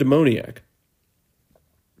about the demoniac?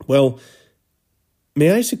 Well,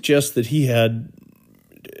 may I suggest that he had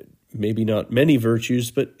maybe not many virtues,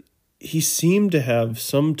 but he seemed to have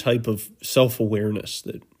some type of self-awareness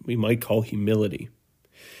that we might call humility.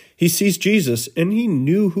 He sees Jesus and he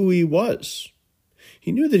knew who he was.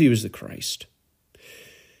 He knew that he was the Christ.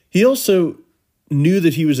 He also knew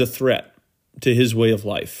that he was a threat to his way of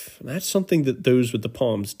life. And that's something that those with the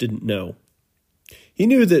palms didn't know. He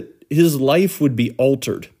knew that his life would be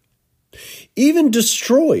altered, even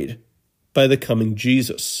destroyed by the coming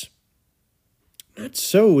Jesus. Not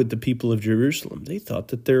so with the people of Jerusalem. They thought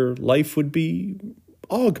that their life would be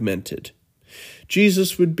augmented.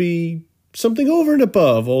 Jesus would be something over and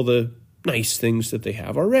above all the nice things that they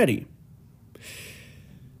have already.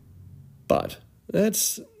 But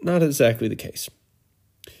that's not exactly the case.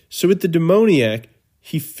 So with the demoniac,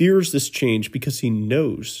 he fears this change because he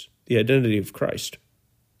knows the identity of Christ.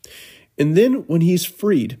 And then when he's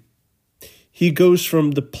freed, he goes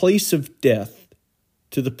from the place of death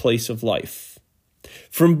to the place of life,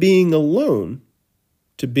 from being alone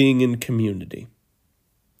to being in community.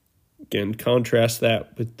 Again, contrast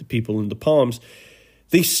that with the people in the palms.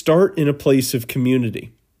 They start in a place of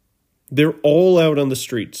community. They're all out on the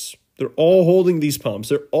streets. They're all holding these palms.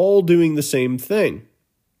 They're all doing the same thing.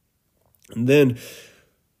 And then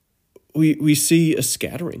we see a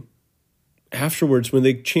scattering. Afterwards, when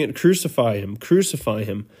they chant, "Crucify him, crucify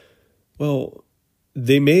him," well,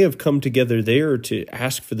 they may have come together there to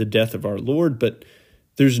ask for the death of our Lord, but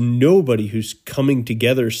there's nobody who's coming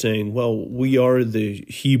together saying, "Well, we are the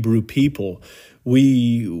Hebrew people.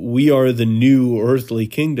 We are the new earthly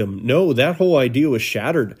kingdom." No, that whole idea was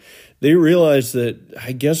shattered. They realized that,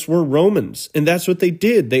 I guess we're Romans. And that's what they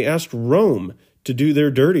did. They asked Rome to do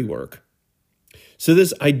their dirty work. So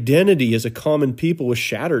this identity as a common people was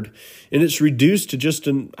shattered, and it's reduced to just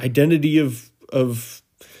an identity of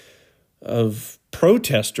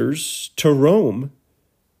protesters to Rome,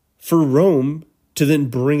 for Rome to then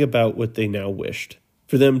bring about what they now wished,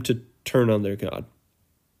 for them to turn on their God.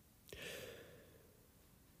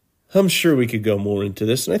 I'm sure we could go more into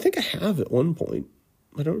this, and I think I have at one point.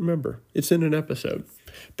 I don't remember. It's in an episode.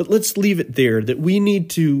 But let's leave it there, that we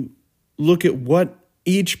need to look at what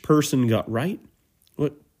each person got right,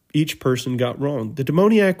 what each person got wrong. The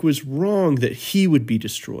demoniac was wrong that he would be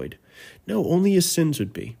destroyed. No, only his sins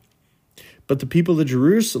would be. But the people of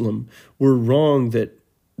Jerusalem were wrong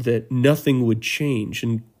that nothing would change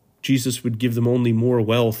and Jesus would give them only more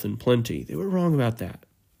wealth and plenty. They were wrong about that.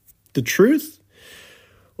 The truth?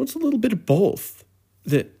 Well, it's a little bit of both.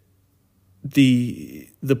 That the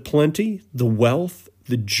plenty, the wealth,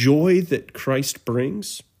 the joy that Christ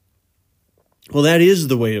brings, well, that is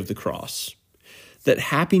the way of the cross. That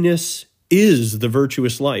happiness is the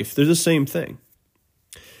virtuous life. They're the same thing.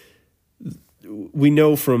 We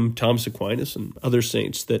know from Thomas Aquinas and other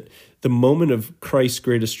saints that the moment of Christ's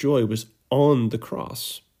greatest joy was on the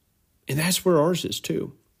cross. And that's where ours is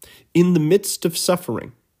too. In the midst of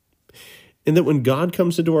suffering. And that when God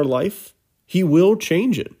comes into our life, he will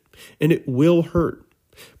change it. And it will hurt.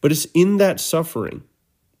 But it's in that suffering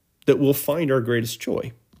that we'll find our greatest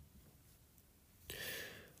joy.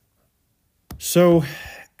 So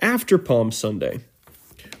after Palm Sunday,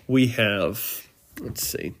 we have, let's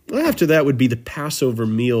see, after that would be the Passover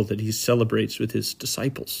meal that he celebrates with his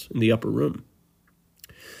disciples in the upper room.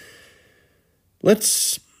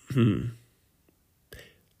 Let's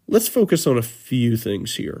let's focus on a few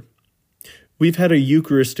things here. We've had a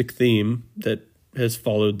Eucharistic theme that has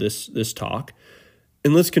followed this talk,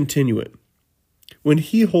 and let's continue it. When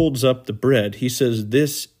he holds up the bread, he says,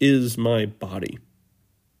 "This is my body."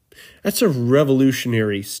 That's a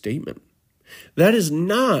revolutionary statement. That is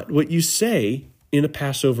not what you say in a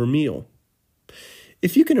Passover meal.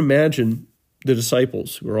 If you can imagine the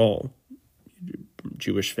disciples, who are all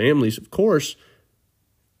Jewish families, of course,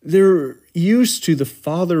 they're used to the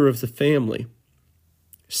father of the family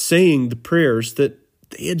saying the prayers that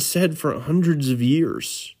they had said for hundreds of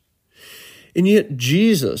years. And yet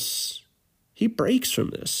Jesus, he breaks from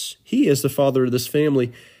this. He, as the father of this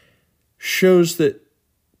family, shows that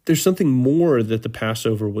there's something more that the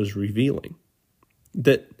Passover was revealing.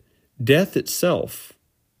 That death itself,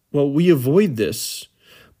 well, we avoid this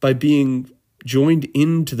by being joined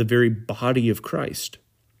into the very body of Christ.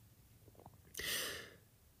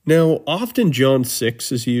 Now, often John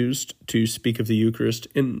 6 is used to speak of the Eucharist,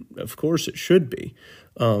 and of course it should be.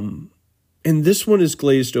 And this one is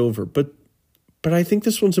glazed over, but I think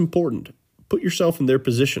this one's important. Put yourself in their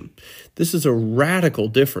position. This is a radical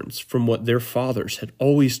difference from what their fathers had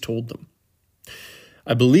always told them.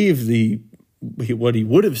 I believe what he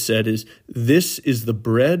would have said is, this is the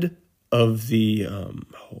bread of the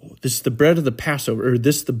Passover, or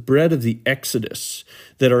this is the bread of the Exodus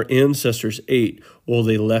that our ancestors ate while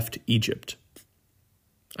they left Egypt.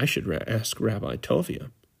 I should ask Rabbi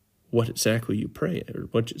Tovia what exactly you pray, or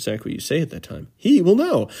what exactly you say at that time. He will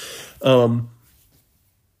know.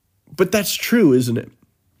 But that's true, isn't it?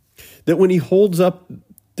 That when he holds up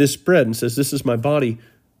this bread and says, "This is my body,"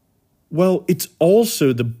 well, it's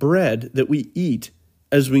also the bread that we eat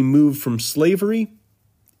as we move from slavery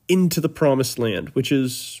into the promised land, which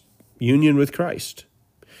is union with Christ,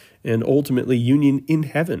 and ultimately union in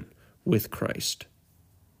heaven with Christ.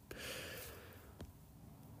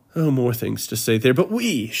 Oh, more things to say there, but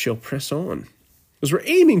we shall press on, because we're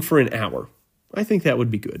aiming for an hour. I think that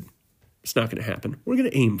would be good. It's not going to happen. We're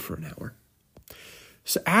going to aim for an hour.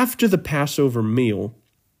 So after the Passover meal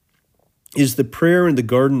is the prayer in the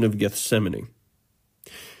Garden of Gethsemane.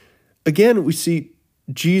 Again, we see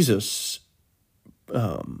Jesus,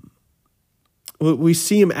 we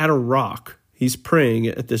see him at a rock. He's praying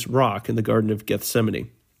at this rock in the Garden of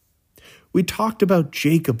Gethsemane. We talked about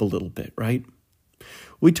Jacob a little bit, right?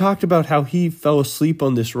 We talked about how he fell asleep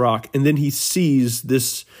on this rock, and then he sees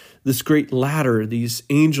this great ladder, these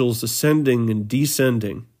angels ascending and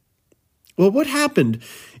descending. Well, what happened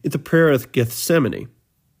at the prayer of Gethsemane?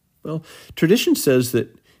 Well, tradition says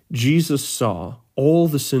that Jesus saw all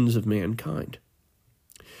the sins of mankind.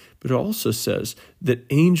 But it also says that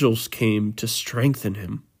angels came to strengthen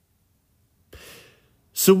him.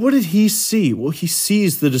 So what did he see? Well, he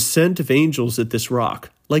sees the descent of angels at this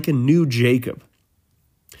rock, like a new Jacob.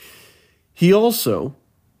 He also,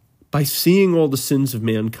 by seeing all the sins of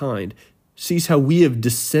mankind, sees how we have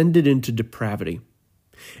descended into depravity.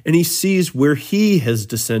 And he sees where he has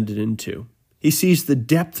descended into. He sees the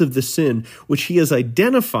depth of the sin which he has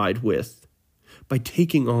identified with by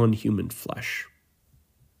taking on human flesh.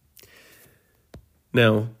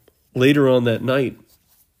 Now, later on that night,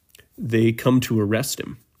 they come to arrest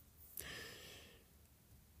him.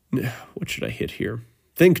 What should I hit here?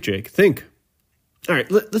 Think, Jake, think. All right,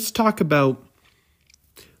 let's talk about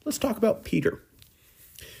Peter.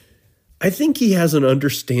 I think he has an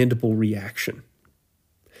understandable reaction.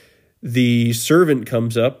 The servant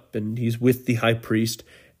comes up, and he's with the high priest,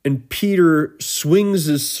 and Peter swings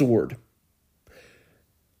his sword,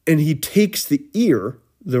 and he takes the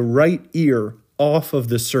right ear, off of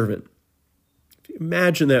the servant.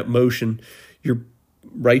 Imagine that motion. You're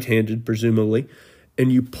right-handed, presumably,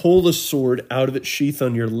 and you pull the sword out of its sheath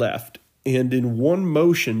on your left, and in one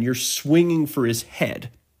motion, you're swinging for his head.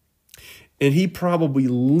 And he probably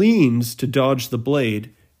leans to dodge the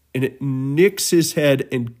blade, and it nicks his head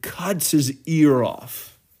and cuts his ear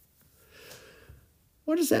off.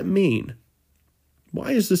 What does that mean?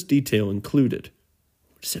 Why is this detail included?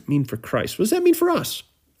 What does that mean for Christ? What does that mean for us?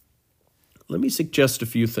 Let me suggest a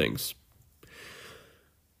few things.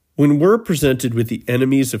 When we're presented with the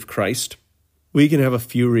enemies of Christ, we can have a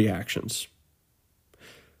few reactions.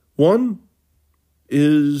 One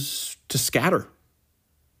is to scatter.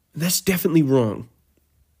 That's definitely wrong.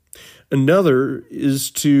 Another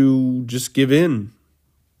is to just give in.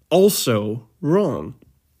 Also wrong.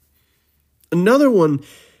 Another one,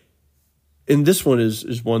 and this one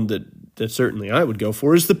is one that certainly I would go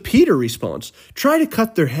for, is the Peter response. Try to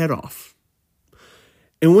cut their head off.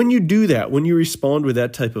 And when you do that, when you respond with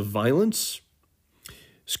that type of violence,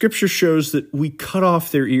 Scripture shows that we cut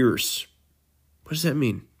off their ears. What does that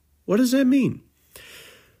mean? What does that mean?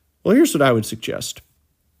 Well, here's what I would suggest.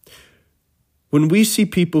 When we see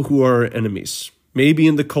people who are enemies, maybe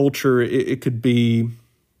in the culture it could be,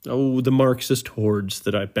 the Marxist hordes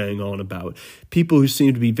that I bang on about, people who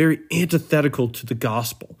seem to be very antithetical to the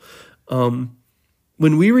gospel.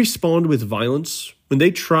 When we respond with violence, when they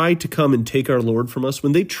try to come and take our Lord from us,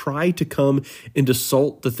 when they try to come and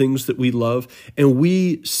assault the things that we love, and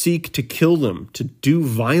we seek to kill them, to do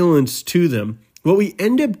violence to them, what we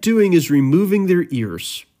end up doing is removing their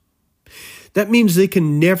ears. That means they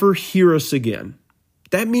can never hear us again.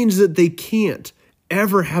 That means that they can't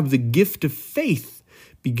ever have the gift of faith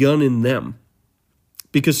begun in them.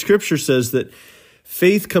 Because Scripture says that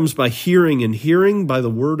faith comes by hearing, and hearing by the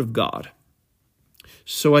word of God.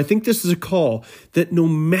 So I think this is a call that no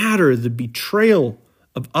matter the betrayal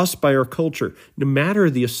of us by our culture, no matter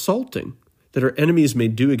the assaulting that our enemies may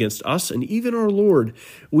do against us and even our Lord,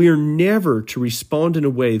 we are never to respond in a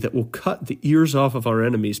way that will cut the ears off of our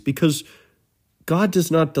enemies, because God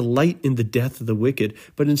does not delight in the death of the wicked,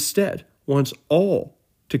 but instead wants all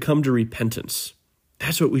to come to repentance.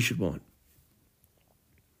 That's what we should want.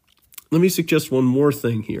 Let me suggest one more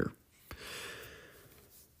thing here.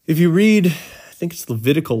 If you read, I think it's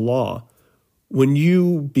Levitical law, when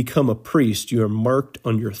you become a priest, you are marked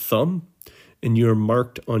on your thumb and you are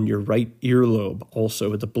marked on your right earlobe also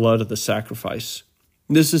with the blood of the sacrifice.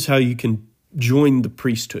 This is how you can join the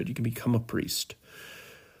priesthood. You can become a priest.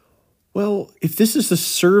 Well, if this is the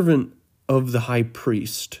servant of the high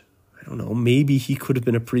priest, I don't know, maybe he could have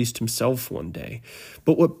been a priest himself one day.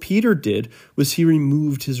 But what Peter did was he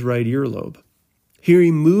removed his right earlobe. He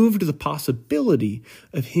removed the possibility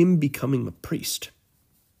of him becoming a priest.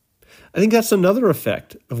 I think that's another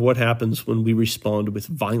effect of what happens when we respond with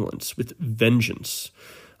violence, with vengeance,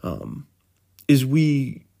 is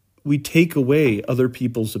we take away other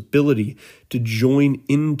people's ability to join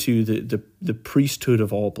into the priesthood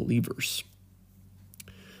of all believers.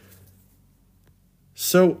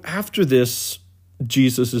 So after this,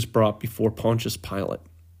 Jesus is brought before Pontius Pilate.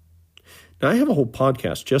 Now, I have a whole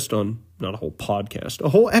podcast just on, not a whole podcast, a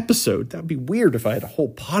whole episode. That would be weird if I had a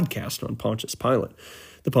whole podcast on Pontius Pilate,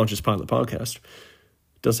 the Pontius Pilate podcast.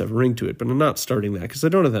 It does have a ring to it, but I'm not starting that because I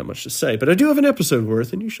don't have that much to say. But I do have an episode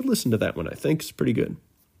worth, and you should listen to that one. I think it's pretty good.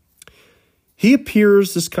 He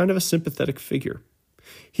appears as kind of a sympathetic figure.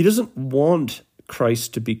 He doesn't want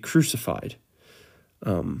Christ to be crucified.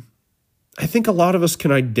 I think a lot of us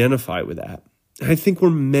can identify with that. I think we're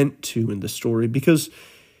meant to in the story because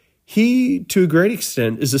he, to a great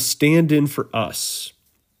extent, is a stand-in for us.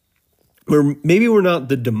 Where maybe we're not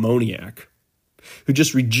the demoniac who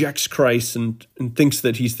just rejects Christ and thinks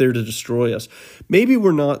that he's there to destroy us. Maybe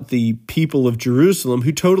we're not the people of Jerusalem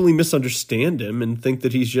who totally misunderstand him and think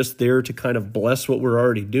that he's just there to kind of bless what we're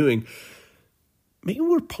already doing. Maybe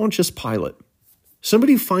we're Pontius Pilate,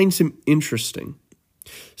 somebody who finds him interesting,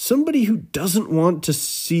 somebody who doesn't want to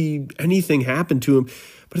see anything happen to him,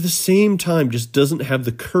 but at the same time just doesn't have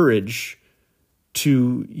the courage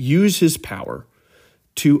to use his power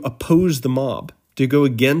to oppose the mob, to go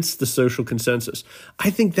against the social consensus. I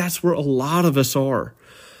think that's where a lot of us are.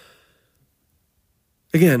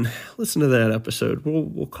 Again, listen to that episode.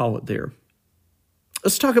 We'll call it there.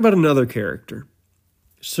 Let's talk about another character.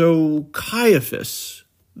 So Caiaphas,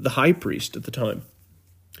 the high priest at the time,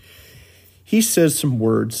 he says some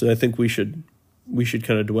words that I think we should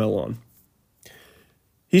kind of dwell on.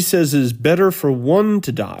 He says it is better for one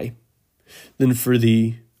to die than for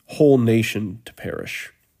the whole nation to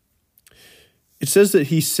perish. It says that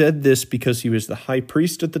he said this because he was the high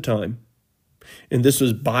priest at the time, and this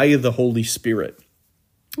was by the Holy Spirit.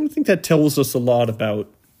 I think that tells us a lot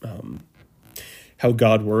about how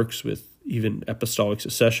God works with even apostolic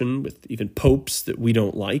succession, with even popes that we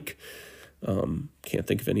don't like. Can't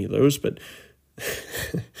think of any of those, but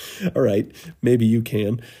all right, maybe you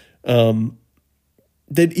can.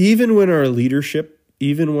 That even when our leadership,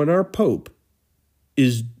 even when our pope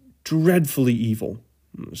is dreadfully evil,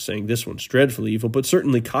 I'm not saying this one's dreadfully evil, but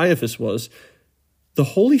certainly Caiaphas was, the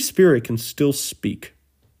Holy Spirit can still speak.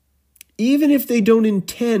 Even if they don't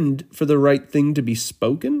intend for the right thing to be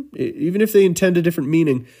spoken, even if they intend a different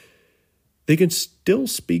meaning, they can still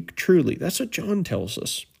speak truly. That's what John tells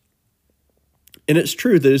us. And it's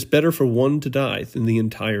true that it's better for one to die than the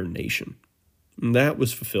entire nation. And that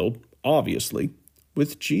was fulfilled, obviously,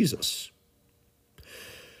 with Jesus.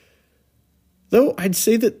 Though I'd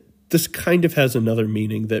say that this kind of has another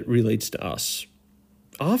meaning that relates to us.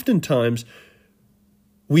 Oftentimes,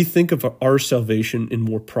 we think of our salvation in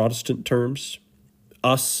more Protestant terms,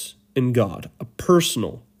 us and God, a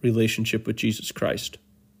personal relationship with Jesus Christ.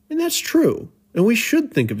 And that's true, and we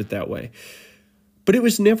should think of it that way. But it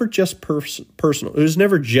was never just personal. It was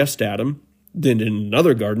never just Adam, then in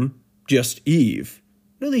another garden, just Eve.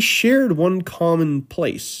 No, they shared one common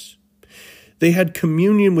place. They had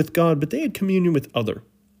communion with God, but they had communion with other.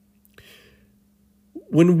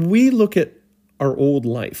 When we look at our old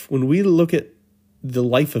life, when we look at the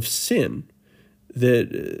life of sin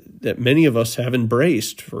that many of us have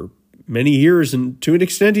embraced for many years, and to an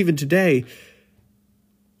extent even today,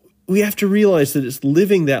 we have to realize that it's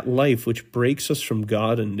living that life which breaks us from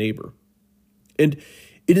God and neighbor. And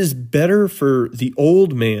it is better for the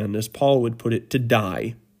old man, as Paul would put it, to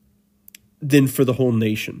die than for the whole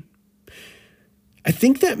nation. I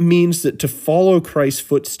think that means that to follow Christ's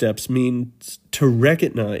footsteps means to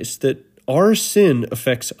recognize that our sin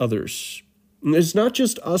affects others. It's not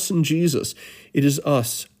just us and Jesus. It is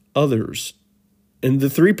us, others, and the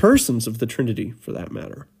three persons of the Trinity, for that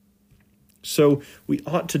matter. So we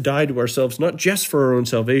ought to die to ourselves, not just for our own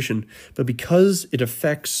salvation, but because it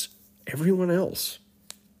affects everyone else.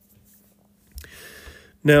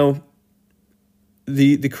 Now,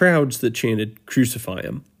 the crowds that chanted, "Crucify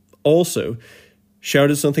him," also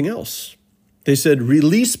shouted something else. They said,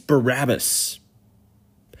 "Release Barabbas."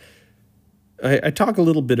 I talk a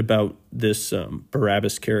little bit about this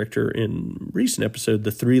Barabbas character in recent episode,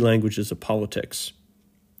 The Three Languages of Politics,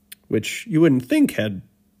 which you wouldn't think had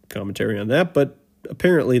commentary on that, but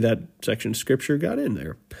apparently that section of scripture got in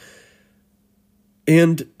there.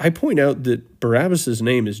 And I point out that Barabbas'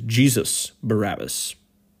 name is Jesus Barabbas.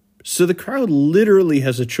 So the crowd literally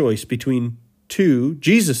has a choice between two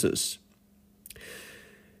Jesuses.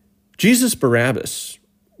 Jesus Barabbas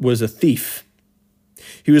was a thief.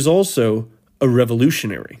 He was also a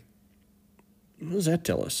revolutionary. What does that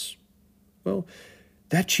tell us? Well,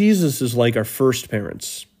 that Jesus is like our first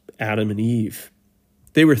parents, Adam and Eve.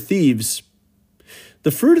 They were thieves.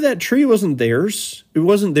 The fruit of that tree wasn't theirs. It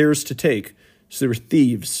wasn't theirs to take, so they were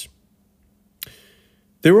thieves.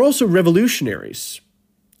 They were also revolutionaries.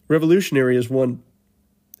 Revolutionary is one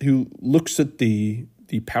who looks at the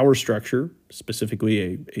power structure,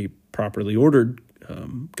 specifically a properly ordered,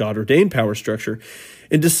 God-ordained power structure,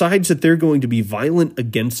 and decides that they're going to be violent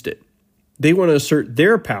against it. They want to assert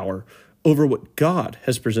their power over what God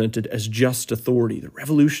has presented as just authority, the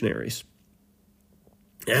revolutionaries.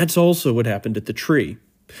 That's also what happened at the tree.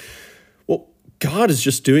 Well, God is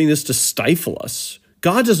just doing this to stifle us.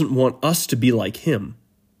 God doesn't want us to be like him.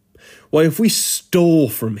 Why, if we stole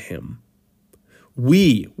from him,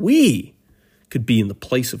 we could be in the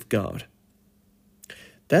place of God.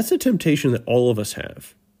 That's a temptation that all of us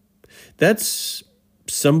have. That's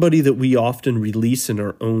somebody that we often release in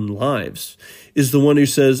our own lives, is the one who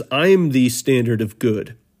says, I'm the standard of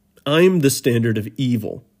good. I'm the standard of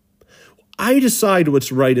evil. I decide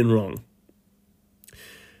what's right and wrong.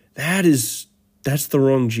 That's the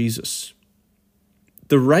wrong Jesus.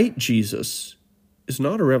 The right Jesus is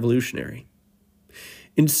not a revolutionary.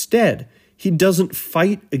 Instead, he doesn't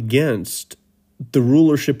fight against the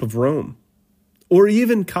rulership of Rome, or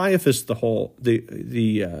even Caiaphas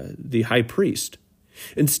the high priest.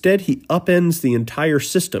 Instead, he upends the entire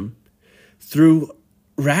system through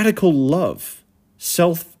radical love,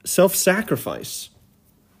 self-sacrifice,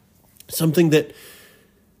 something that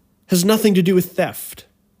has nothing to do with theft.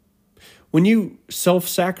 When you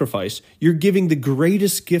self-sacrifice, you're giving the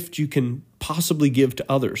greatest gift you can possibly give to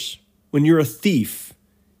others. When you're a thief,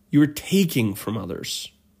 you're taking from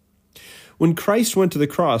others. When Christ went to the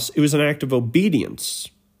cross, it was an act of obedience.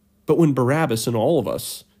 But when Barabbas and all of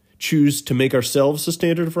us choose to make ourselves the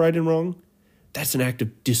standard of right and wrong, that's an act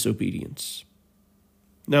of disobedience.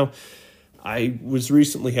 Now, I was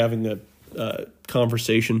recently having a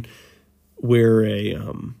conversation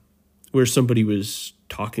where somebody was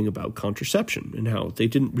talking about contraception and how they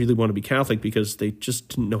didn't really want to be Catholic because they just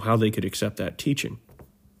didn't know how they could accept that teaching.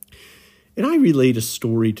 And I relayed a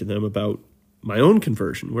story to them about my own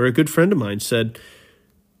conversion, where a good friend of mine said,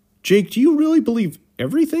 Jake, do you really believe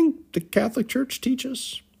everything the Catholic Church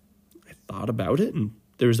teaches? I thought about it, and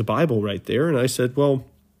there was a Bible right there, and I said, well,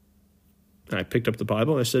 I picked up the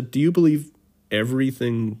Bible, and I said, do you believe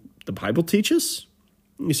everything the Bible teaches?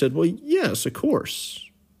 And he said, well, yes, of course.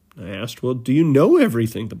 I asked, well, do you know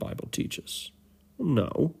everything the Bible teaches? Well,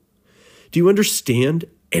 no. Do you understand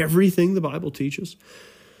everything the Bible teaches?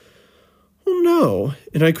 Well, no.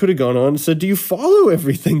 And I could have gone on and said, do you follow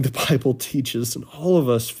everything the Bible teaches? And all of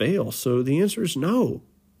us fail. So the answer is no.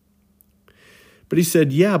 But he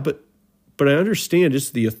said, yeah, but I understand it's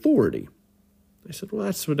the authority. I said, well,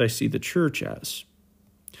 that's what I see the church as.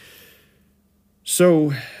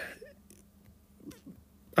 So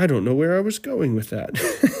I don't know where I was going with that.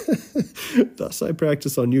 Thus I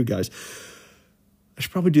practice on you guys.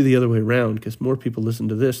 should probably do the other way around because more people listen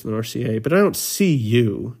to this than RCIA, but I don't see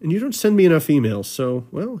you, and you don't send me enough emails, so,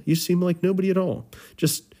 well, you seem like nobody at all.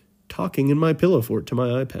 Just talking in my pillow fort to my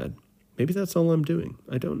iPad. Maybe that's all I'm doing.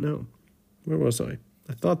 I don't know. Where was I?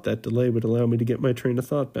 I thought that delay would allow me to get my train of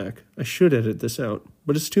thought back. I should edit this out,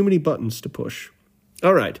 but it's too many buttons to push.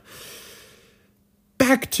 All right.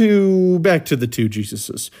 Back to the two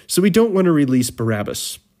Jesuses. So we don't want to release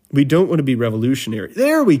Barabbas. We don't want to be revolutionary.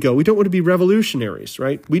 There we go. We don't want to be revolutionaries,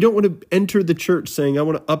 right? We don't want to enter the church saying, I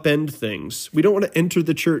want to upend things. We don't want to enter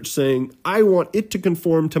the church saying, I want it to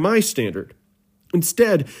conform to my standard.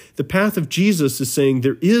 Instead, the path of Jesus is saying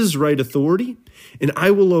there is right authority, and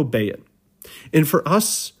I will obey it. And for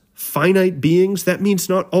us, finite beings, that means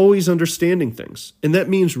not always understanding things. And that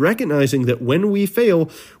means recognizing that when we fail,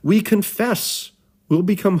 we confess. We'll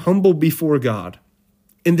become humble before God.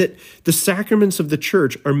 And that the sacraments of the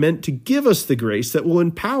church are meant to give us the grace that will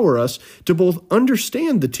empower us to both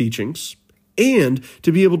understand the teachings and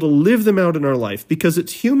to be able to live them out in our life, because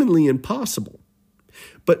it's humanly impossible.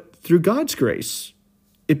 But through God's grace,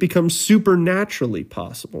 it becomes supernaturally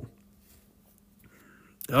possible.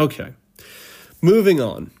 Okay, moving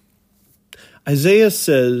on. Isaiah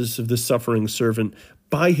says of the suffering servant,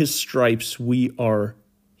 by his stripes we are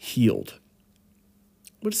healed.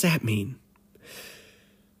 What does that mean?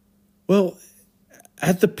 Well,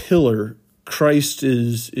 at the pillar, Christ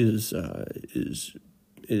is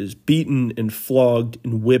beaten and flogged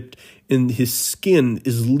and whipped, and his skin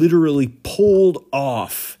is literally pulled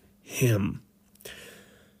off him.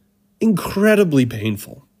 Incredibly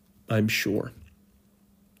painful, I'm sure.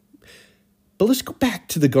 But let's go back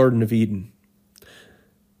to the Garden of Eden.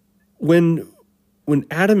 When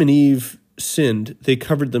Adam and Eve sinned, they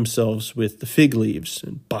covered themselves with the fig leaves.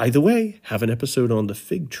 And by the way, have an episode on the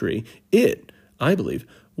fig tree. It, I believe,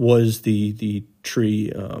 was the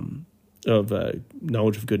tree of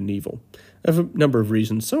knowledge of good and evil. I have a number of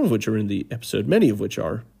reasons, some of which are in the episode, many of which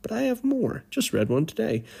are, but I have more. Just read one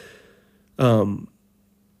today. But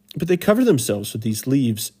they cover themselves with these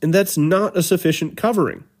leaves, and that's not a sufficient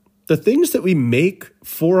covering. The things that we make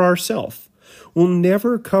for ourselves will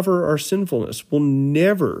never cover our sinfulness, will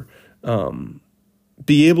never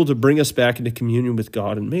be able to bring us back into communion with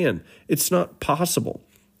God and man. It's not possible.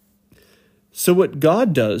 So what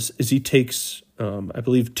God does is he takes, I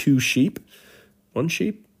believe, two sheep, two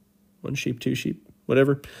sheep,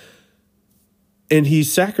 whatever, and he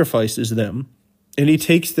sacrifices them, and he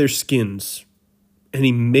takes their skins, and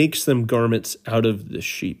he makes them garments out of the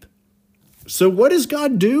sheep. So what does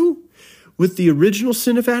God do with the original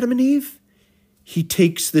sin of Adam and Eve? He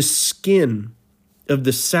takes the skin of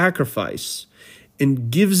the sacrifice and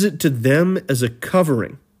gives it to them as a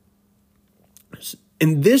covering.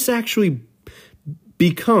 And this actually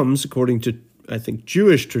becomes, according to, I think,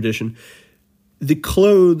 Jewish tradition, the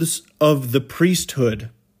clothes of the priesthood.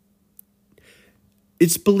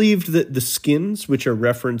 It's believed that the skins, which are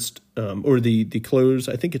referenced, or the clothes,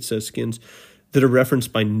 I think it says skins, that are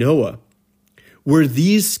referenced by Noah, were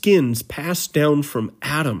these skins passed down from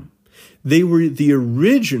Adam. They were the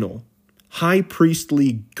original high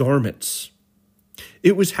priestly garments.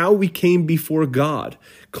 It was how we came before God,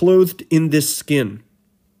 clothed in this skin.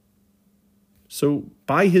 So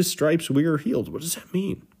by his stripes we are healed. What does that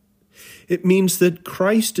mean? It means that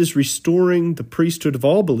Christ is restoring the priesthood of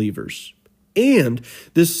all believers and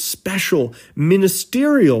this special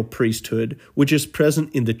ministerial priesthood which is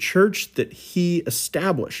present in the church that he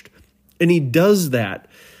established. And he does that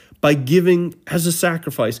by giving as a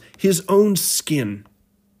sacrifice his own skin,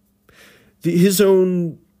 his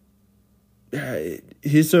own,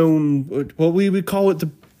 what we would call it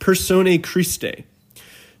the personae Christi.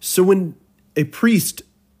 So when a priest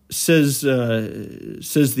says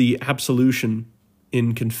the absolution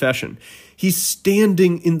in confession, he's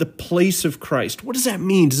standing in the place of Christ. What does that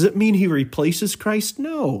mean? Does it mean he replaces Christ?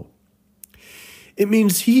 No. It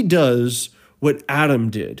means he does what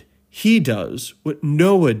Adam did. He does what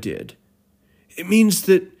Noah did. It means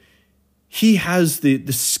that he has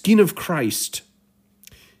the skin of Christ.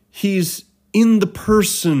 He's in the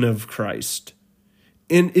person of Christ.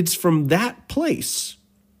 And it's from that place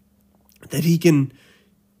that he can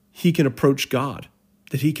approach God,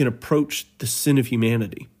 that he can approach the sin of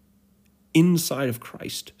humanity inside of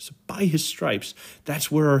Christ. So by his stripes, that's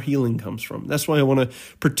where our healing comes from. That's why I want to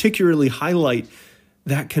particularly highlight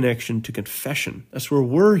that connection to confession. That's where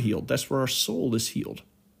we're healed. That's where our soul is healed.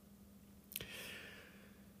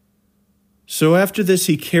 So after this,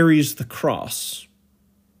 he carries the cross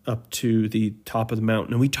up to the top of the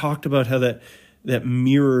mountain. And we talked about how that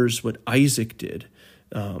mirrors what Isaac did.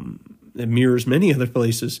 It mirrors many other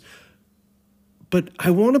places. But I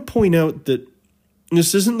want to point out that And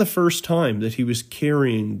this isn't the first time that he was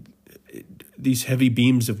carrying these heavy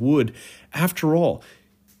beams of wood. After all,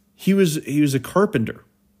 he was a carpenter.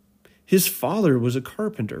 His father was a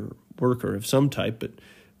carpenter, worker of some type, but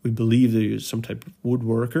we believe that he was some type of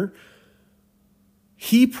woodworker.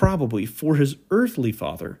 He probably, for his earthly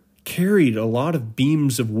father, carried a lot of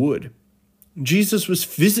beams of wood. Jesus was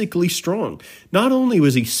physically strong. Not only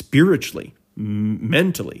was he spiritually,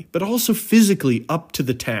 mentally, but also physically up to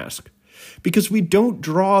the task. Because we don't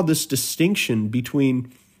draw this distinction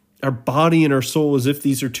between our body and our soul as if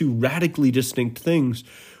these are two radically distinct things.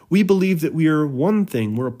 We believe that we are one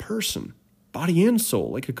thing. We're a person, body and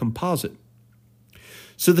soul, like a composite.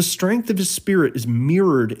 So the strength of his spirit is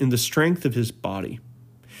mirrored in the strength of his body.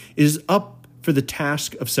 It is up for the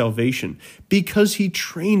task of salvation because he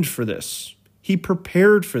trained for this. He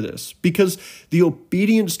prepared for this because the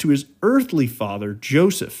obedience to his earthly father,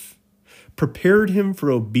 Joseph, prepared him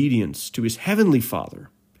for obedience to his heavenly father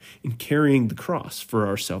in carrying the cross for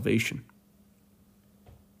our salvation.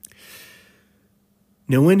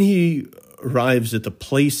 Now, when he arrives at the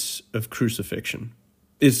place of crucifixion,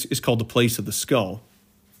 is called the place of the skull.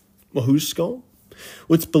 Well, whose skull?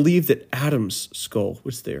 Well, it's believed that Adam's skull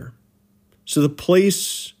was there. So the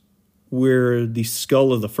place where the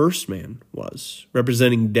skull of the first man was,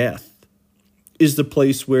 representing death, is the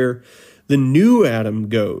place where the new Adam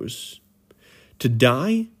goes to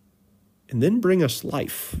die and then bring us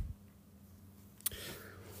life.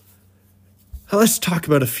 Now let's talk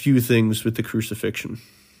about a few things with the crucifixion.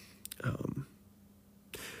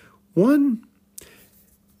 One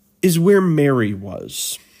is where Mary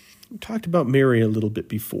was. We talked about Mary a little bit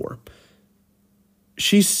before.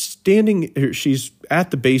 She's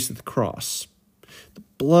at the base of the cross. The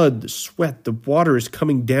blood, the sweat, the water is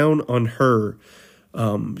coming down on her.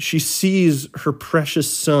 She sees her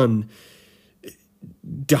precious son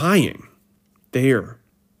dying there.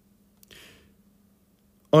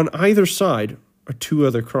 On either side are two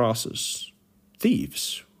other crosses,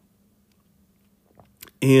 thieves.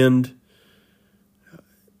 And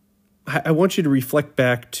I want you to reflect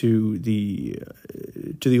back to the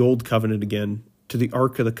Old Covenant again, to the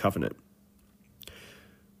Ark of the Covenant.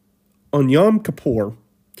 On Yom Kippur,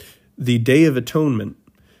 the Day of Atonement,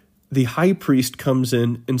 the high priest comes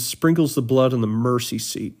in and sprinkles the blood on the mercy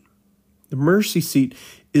seat. The mercy seat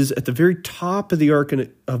is at the very top of the Ark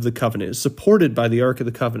of the Covenant, is supported by the Ark of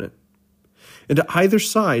the Covenant. And to either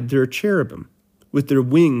side, there are cherubim with their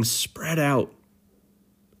wings spread out.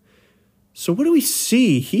 So what do we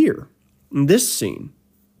see here in this scene?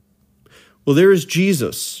 Well, there is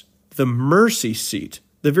Jesus, the mercy seat,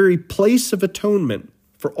 the very place of atonement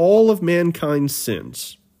for all of mankind's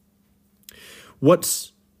sins.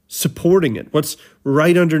 What's supporting it? What's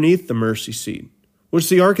right underneath the mercy seat? What's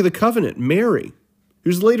the Ark of the Covenant? Mary,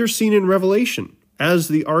 who's later seen in Revelation as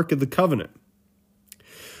the Ark of the Covenant.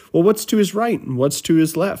 Well, what's to his right and what's to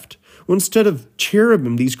his left? Well, instead of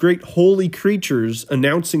cherubim, these great holy creatures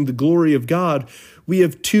announcing the glory of God, we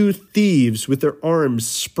have two thieves with their arms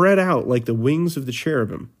spread out like the wings of the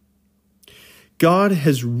cherubim. God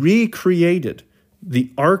has recreated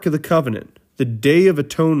the Ark of the Covenant, the Day of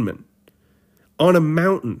Atonement, on a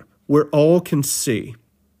mountain where all can see.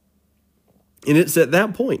 And it's at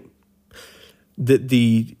that point that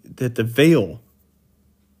the veil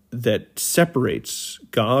that separates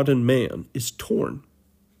God and man is torn.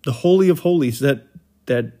 The Holy of Holies, that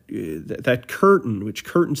curtain which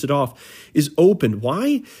curtains it off, is opened.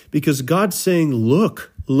 Why? Because God's saying,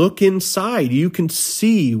 look inside. You can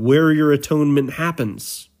see where your atonement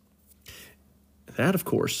happens. That, of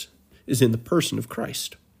course, is in the person of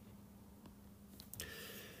Christ.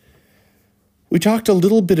 We talked a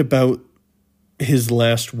little bit about his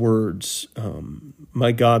last words,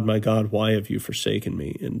 my God, why have you forsaken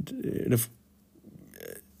me? And if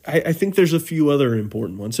I think there's a few other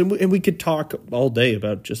important ones, and we could talk all day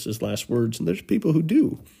about just his last words, and there's people who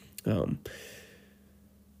do.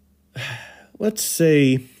 Let's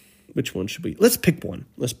say, which one should we? Let's pick one.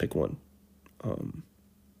 How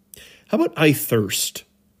about I thirst?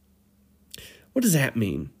 What does that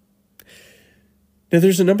mean? Now,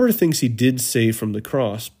 there's a number of things he did say from the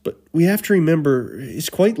cross, but we have to remember it's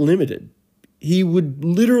quite limited. He would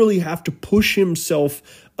literally have to push himself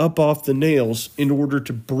up off the nails in order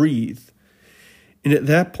to breathe. And at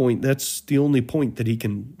that point, that's the only point that he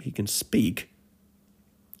can speak.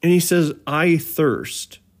 And he says, I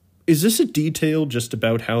thirst. Is this a detail just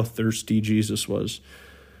about how thirsty Jesus was?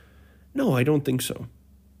 No, I don't think so.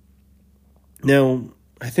 Now,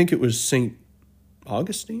 I think it was St.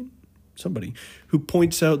 Augustine, somebody, who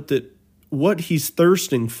points out that what he's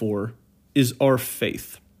thirsting for is our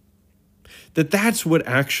faith. That's what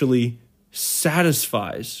actually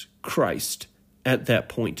satisfies Christ at that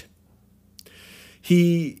point.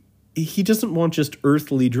 He doesn't want just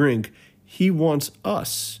earthly drink. He wants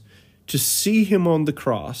us to see him on the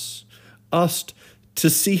cross, us to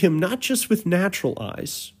see him not just with natural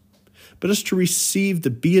eyes, but us to receive the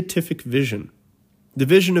beatific vision, the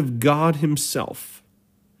vision of God himself.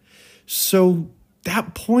 So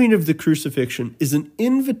that point of the crucifixion is an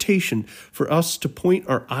invitation for us to point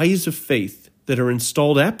our eyes of faith that are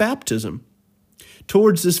installed at baptism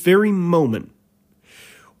towards this very moment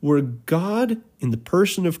where God, in the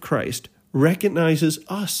person of Christ, recognizes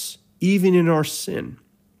us, even in our sin.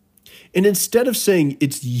 And instead of saying,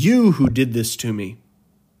 "It's you who did this to me,"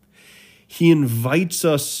 he invites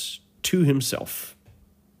us to himself.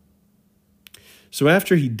 So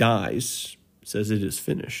after he dies, says it is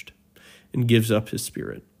finished, and gives up his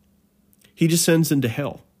spirit, he descends into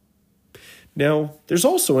hell. Now, there's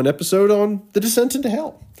also an episode on the descent into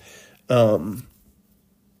hell.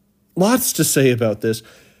 Lots to say about this,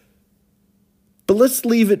 but let's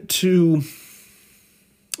leave it to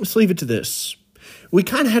this. We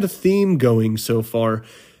kind of had a theme going so far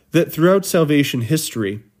that throughout salvation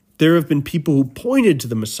history, there have been people who pointed to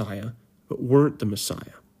the Messiah, but weren't the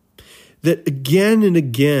Messiah. That again and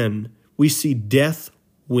again, we see death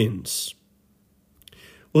wins.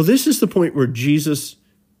 Well, this is the point where Jesus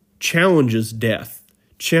challenges death,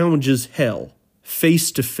 challenges hell,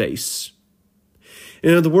 face to face.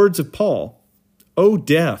 And in the words of Paul, "O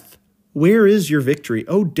death, where is your victory?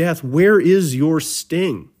 O death, where is your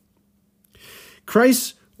sting?"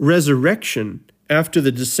 Christ's resurrection after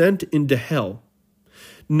the descent into hell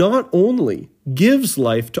not only gives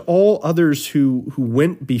life to all others who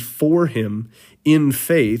went before him in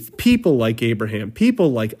faith, people like Abraham,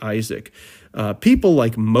 people like Isaac, people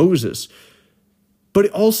like Moses, but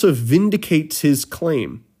it also vindicates his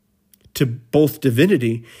claim to both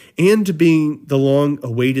divinity and to being the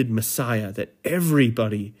long-awaited Messiah that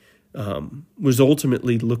everybody was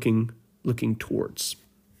ultimately looking towards.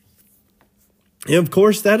 And of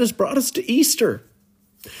course, that has brought us to Easter,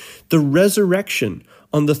 the resurrection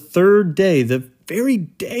on the third day, the very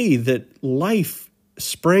day that life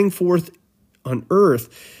sprang forth on earth.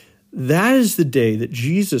 That is the day that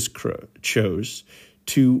Jesus chose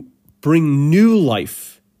to bring new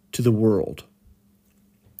life to the world.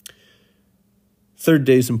 Third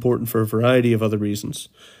day is important for a variety of other reasons.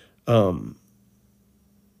 But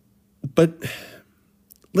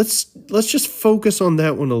let's just focus on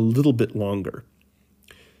that one a little bit longer.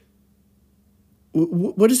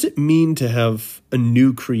 What does it mean to have a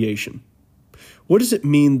new creation? What does it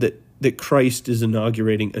mean that Christ is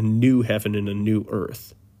inaugurating a new heaven and a new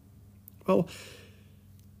earth? Well,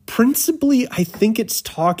 principally, I think it's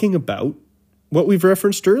talking about what we've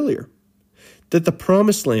referenced earlier, that the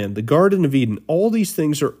promised land, the Garden of Eden, all these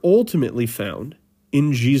things are ultimately found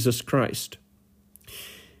in Jesus Christ.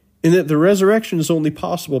 And that the resurrection is only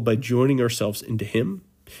possible by joining ourselves into him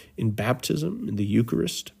in baptism, in the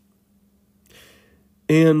Eucharist.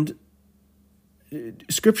 And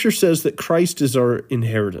Scripture says that Christ is our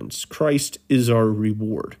inheritance. Christ is our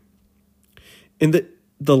reward. And that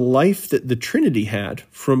the life that the Trinity had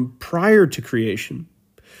from prior to creation,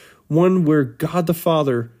 one where God the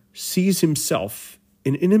Father sees himself,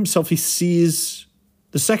 and in himself he sees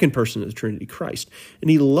the second person of the Trinity, Christ, and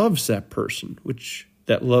he loves that person, which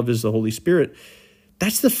that love is the Holy Spirit.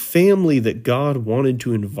 That's the family that God wanted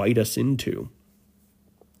to invite us into.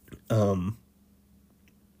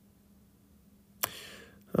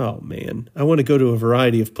 Oh man, I want to go to a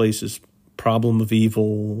variety of places, problem of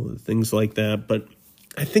evil, things like that, but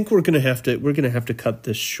I think we're going to have to cut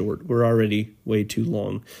this short. We're already way too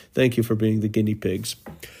long. Thank you for being the guinea pigs.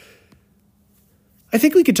 I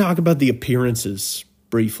think we could talk about the appearances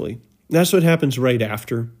briefly. That's what happens right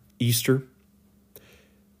after Easter.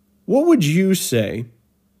 What would you say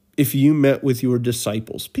if you met with your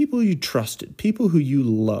disciples, people you trusted, people who you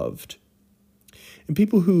loved, and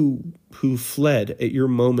people who fled at your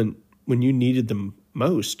moment when you needed them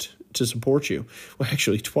most to support you? Well,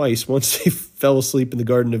 actually twice. Once they fell asleep in the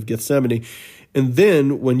Garden of Gethsemane, and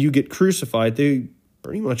then when you get crucified, they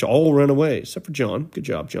pretty much all run away, except for John. Good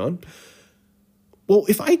job, John. Well,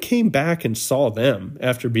 if I came back and saw them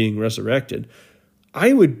after being resurrected,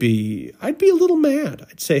 I'd be a little mad.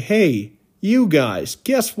 I'd say, "Hey, you guys,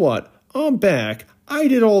 guess what? I'm back. I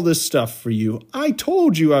did all this stuff for you. I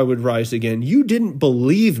told you I would rise again. You didn't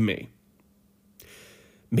believe me."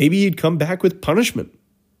 Maybe you'd come back with punishment.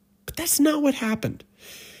 But that's not what happened.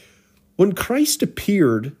 When Christ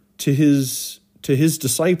appeared to his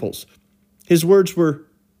disciples, his words were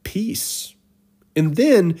peace. And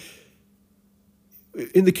then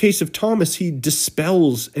In the case of Thomas, he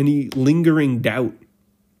dispels any lingering doubt.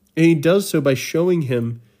 And he does so by showing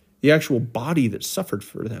him the actual body that suffered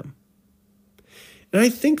for them. And I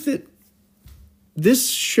think that this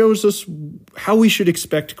shows us how we should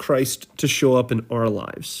expect Christ to show up in our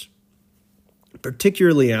lives,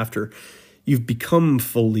 particularly after you've become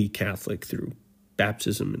fully Catholic through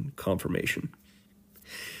baptism and confirmation.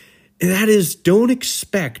 And that is, don't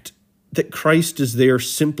expect that Christ is there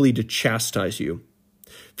simply to chastise you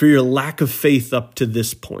for your lack of faith up to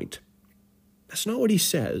this point. That's not what he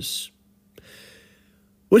says.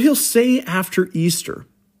 What he'll say after Easter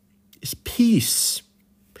is peace.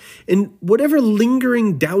 And whatever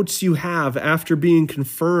lingering doubts you have after being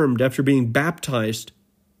confirmed, after being baptized,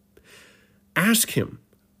 ask him.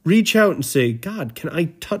 Reach out and say, God, can I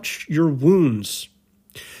touch your wounds?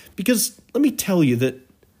 Because let me tell you that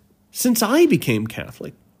since I became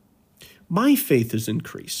Catholic, my faith has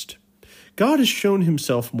increased. God has shown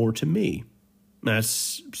himself more to me.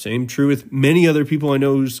 That's same true with many other people I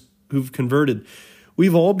know who've converted.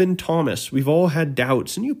 We've all been Thomas. We've all had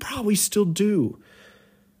doubts, and you probably still do.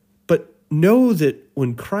 But know that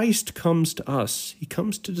when Christ comes to us, he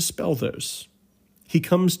comes to dispel those. He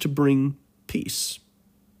comes to bring peace.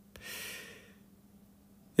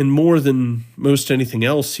 And more than most anything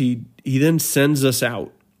else, he then sends us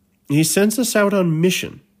out. He sends us out on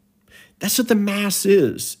mission. That's what the Mass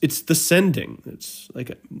is. It's the sending.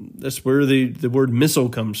 That's where the word missile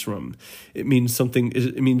comes from. It means something.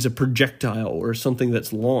 It means a projectile or something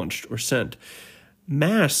that's launched or sent.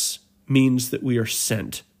 Mass means that we are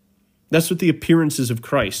sent. That's what the appearances of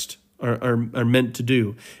Christ are meant to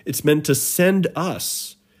do. It's meant to send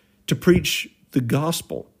us to preach the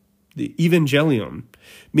gospel, the evangelion,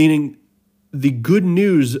 meaning the good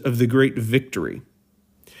news of the great victory.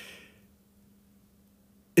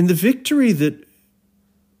 And the victory that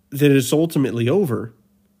is ultimately over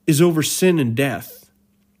is over sin and death.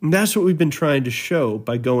 And that's what we've been trying to show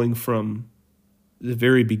by going from the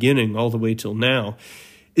very beginning all the way till now,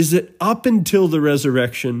 is that up until the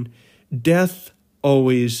resurrection, death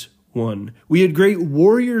always won. We had great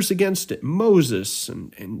warriors against it, Moses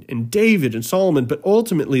and David and Solomon, but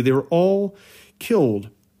ultimately they were all killed.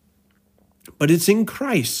 But it's in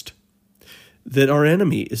Christ that our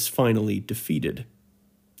enemy is finally defeated.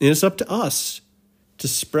 And it's up to us to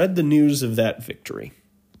spread the news of that victory.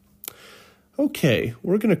 Okay,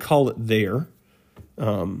 we're going to call it there.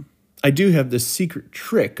 I do have this secret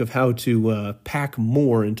trick of how to pack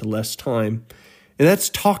more into less time, and that's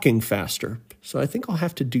talking faster. So I think I'll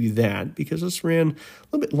have to do that because this ran a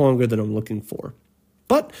little bit longer than I'm looking for.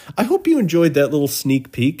 But I hope you enjoyed that little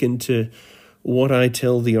sneak peek into what I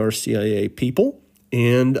tell the RCIA people.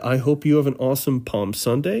 And I hope you have an awesome Palm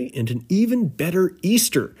Sunday and an even better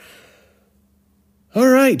Easter. All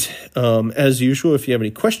right. As usual, if you have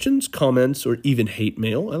any questions, comments, or even hate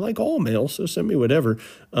mail, I like all mail, so send me whatever.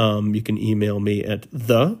 You can email me at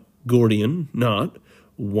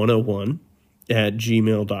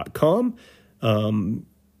thegordian101@gmail.com.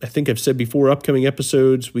 I think I've said before, upcoming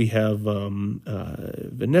episodes, we have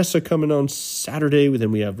Vanessa coming on Saturday,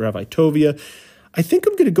 then we have Rabbi Tovia. I think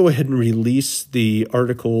I'm going to go ahead and release the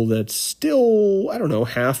article that's still,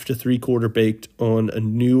 half to three-quarter baked on a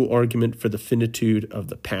new argument for the finitude of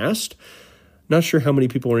the past. Not sure how many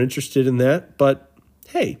people are interested in that, but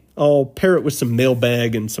hey, I'll pair it with some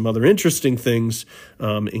mailbag and some other interesting things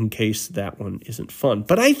in case that one isn't fun.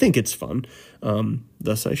 But I think it's fun,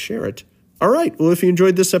 thus I share it. All right, well, if you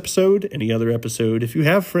enjoyed this episode, any other episode, if you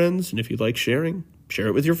have friends, and if you like sharing, share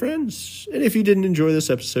it with your friends. And if you didn't enjoy this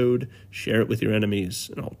episode, share it with your enemies,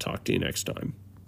 and I'll talk to you next time.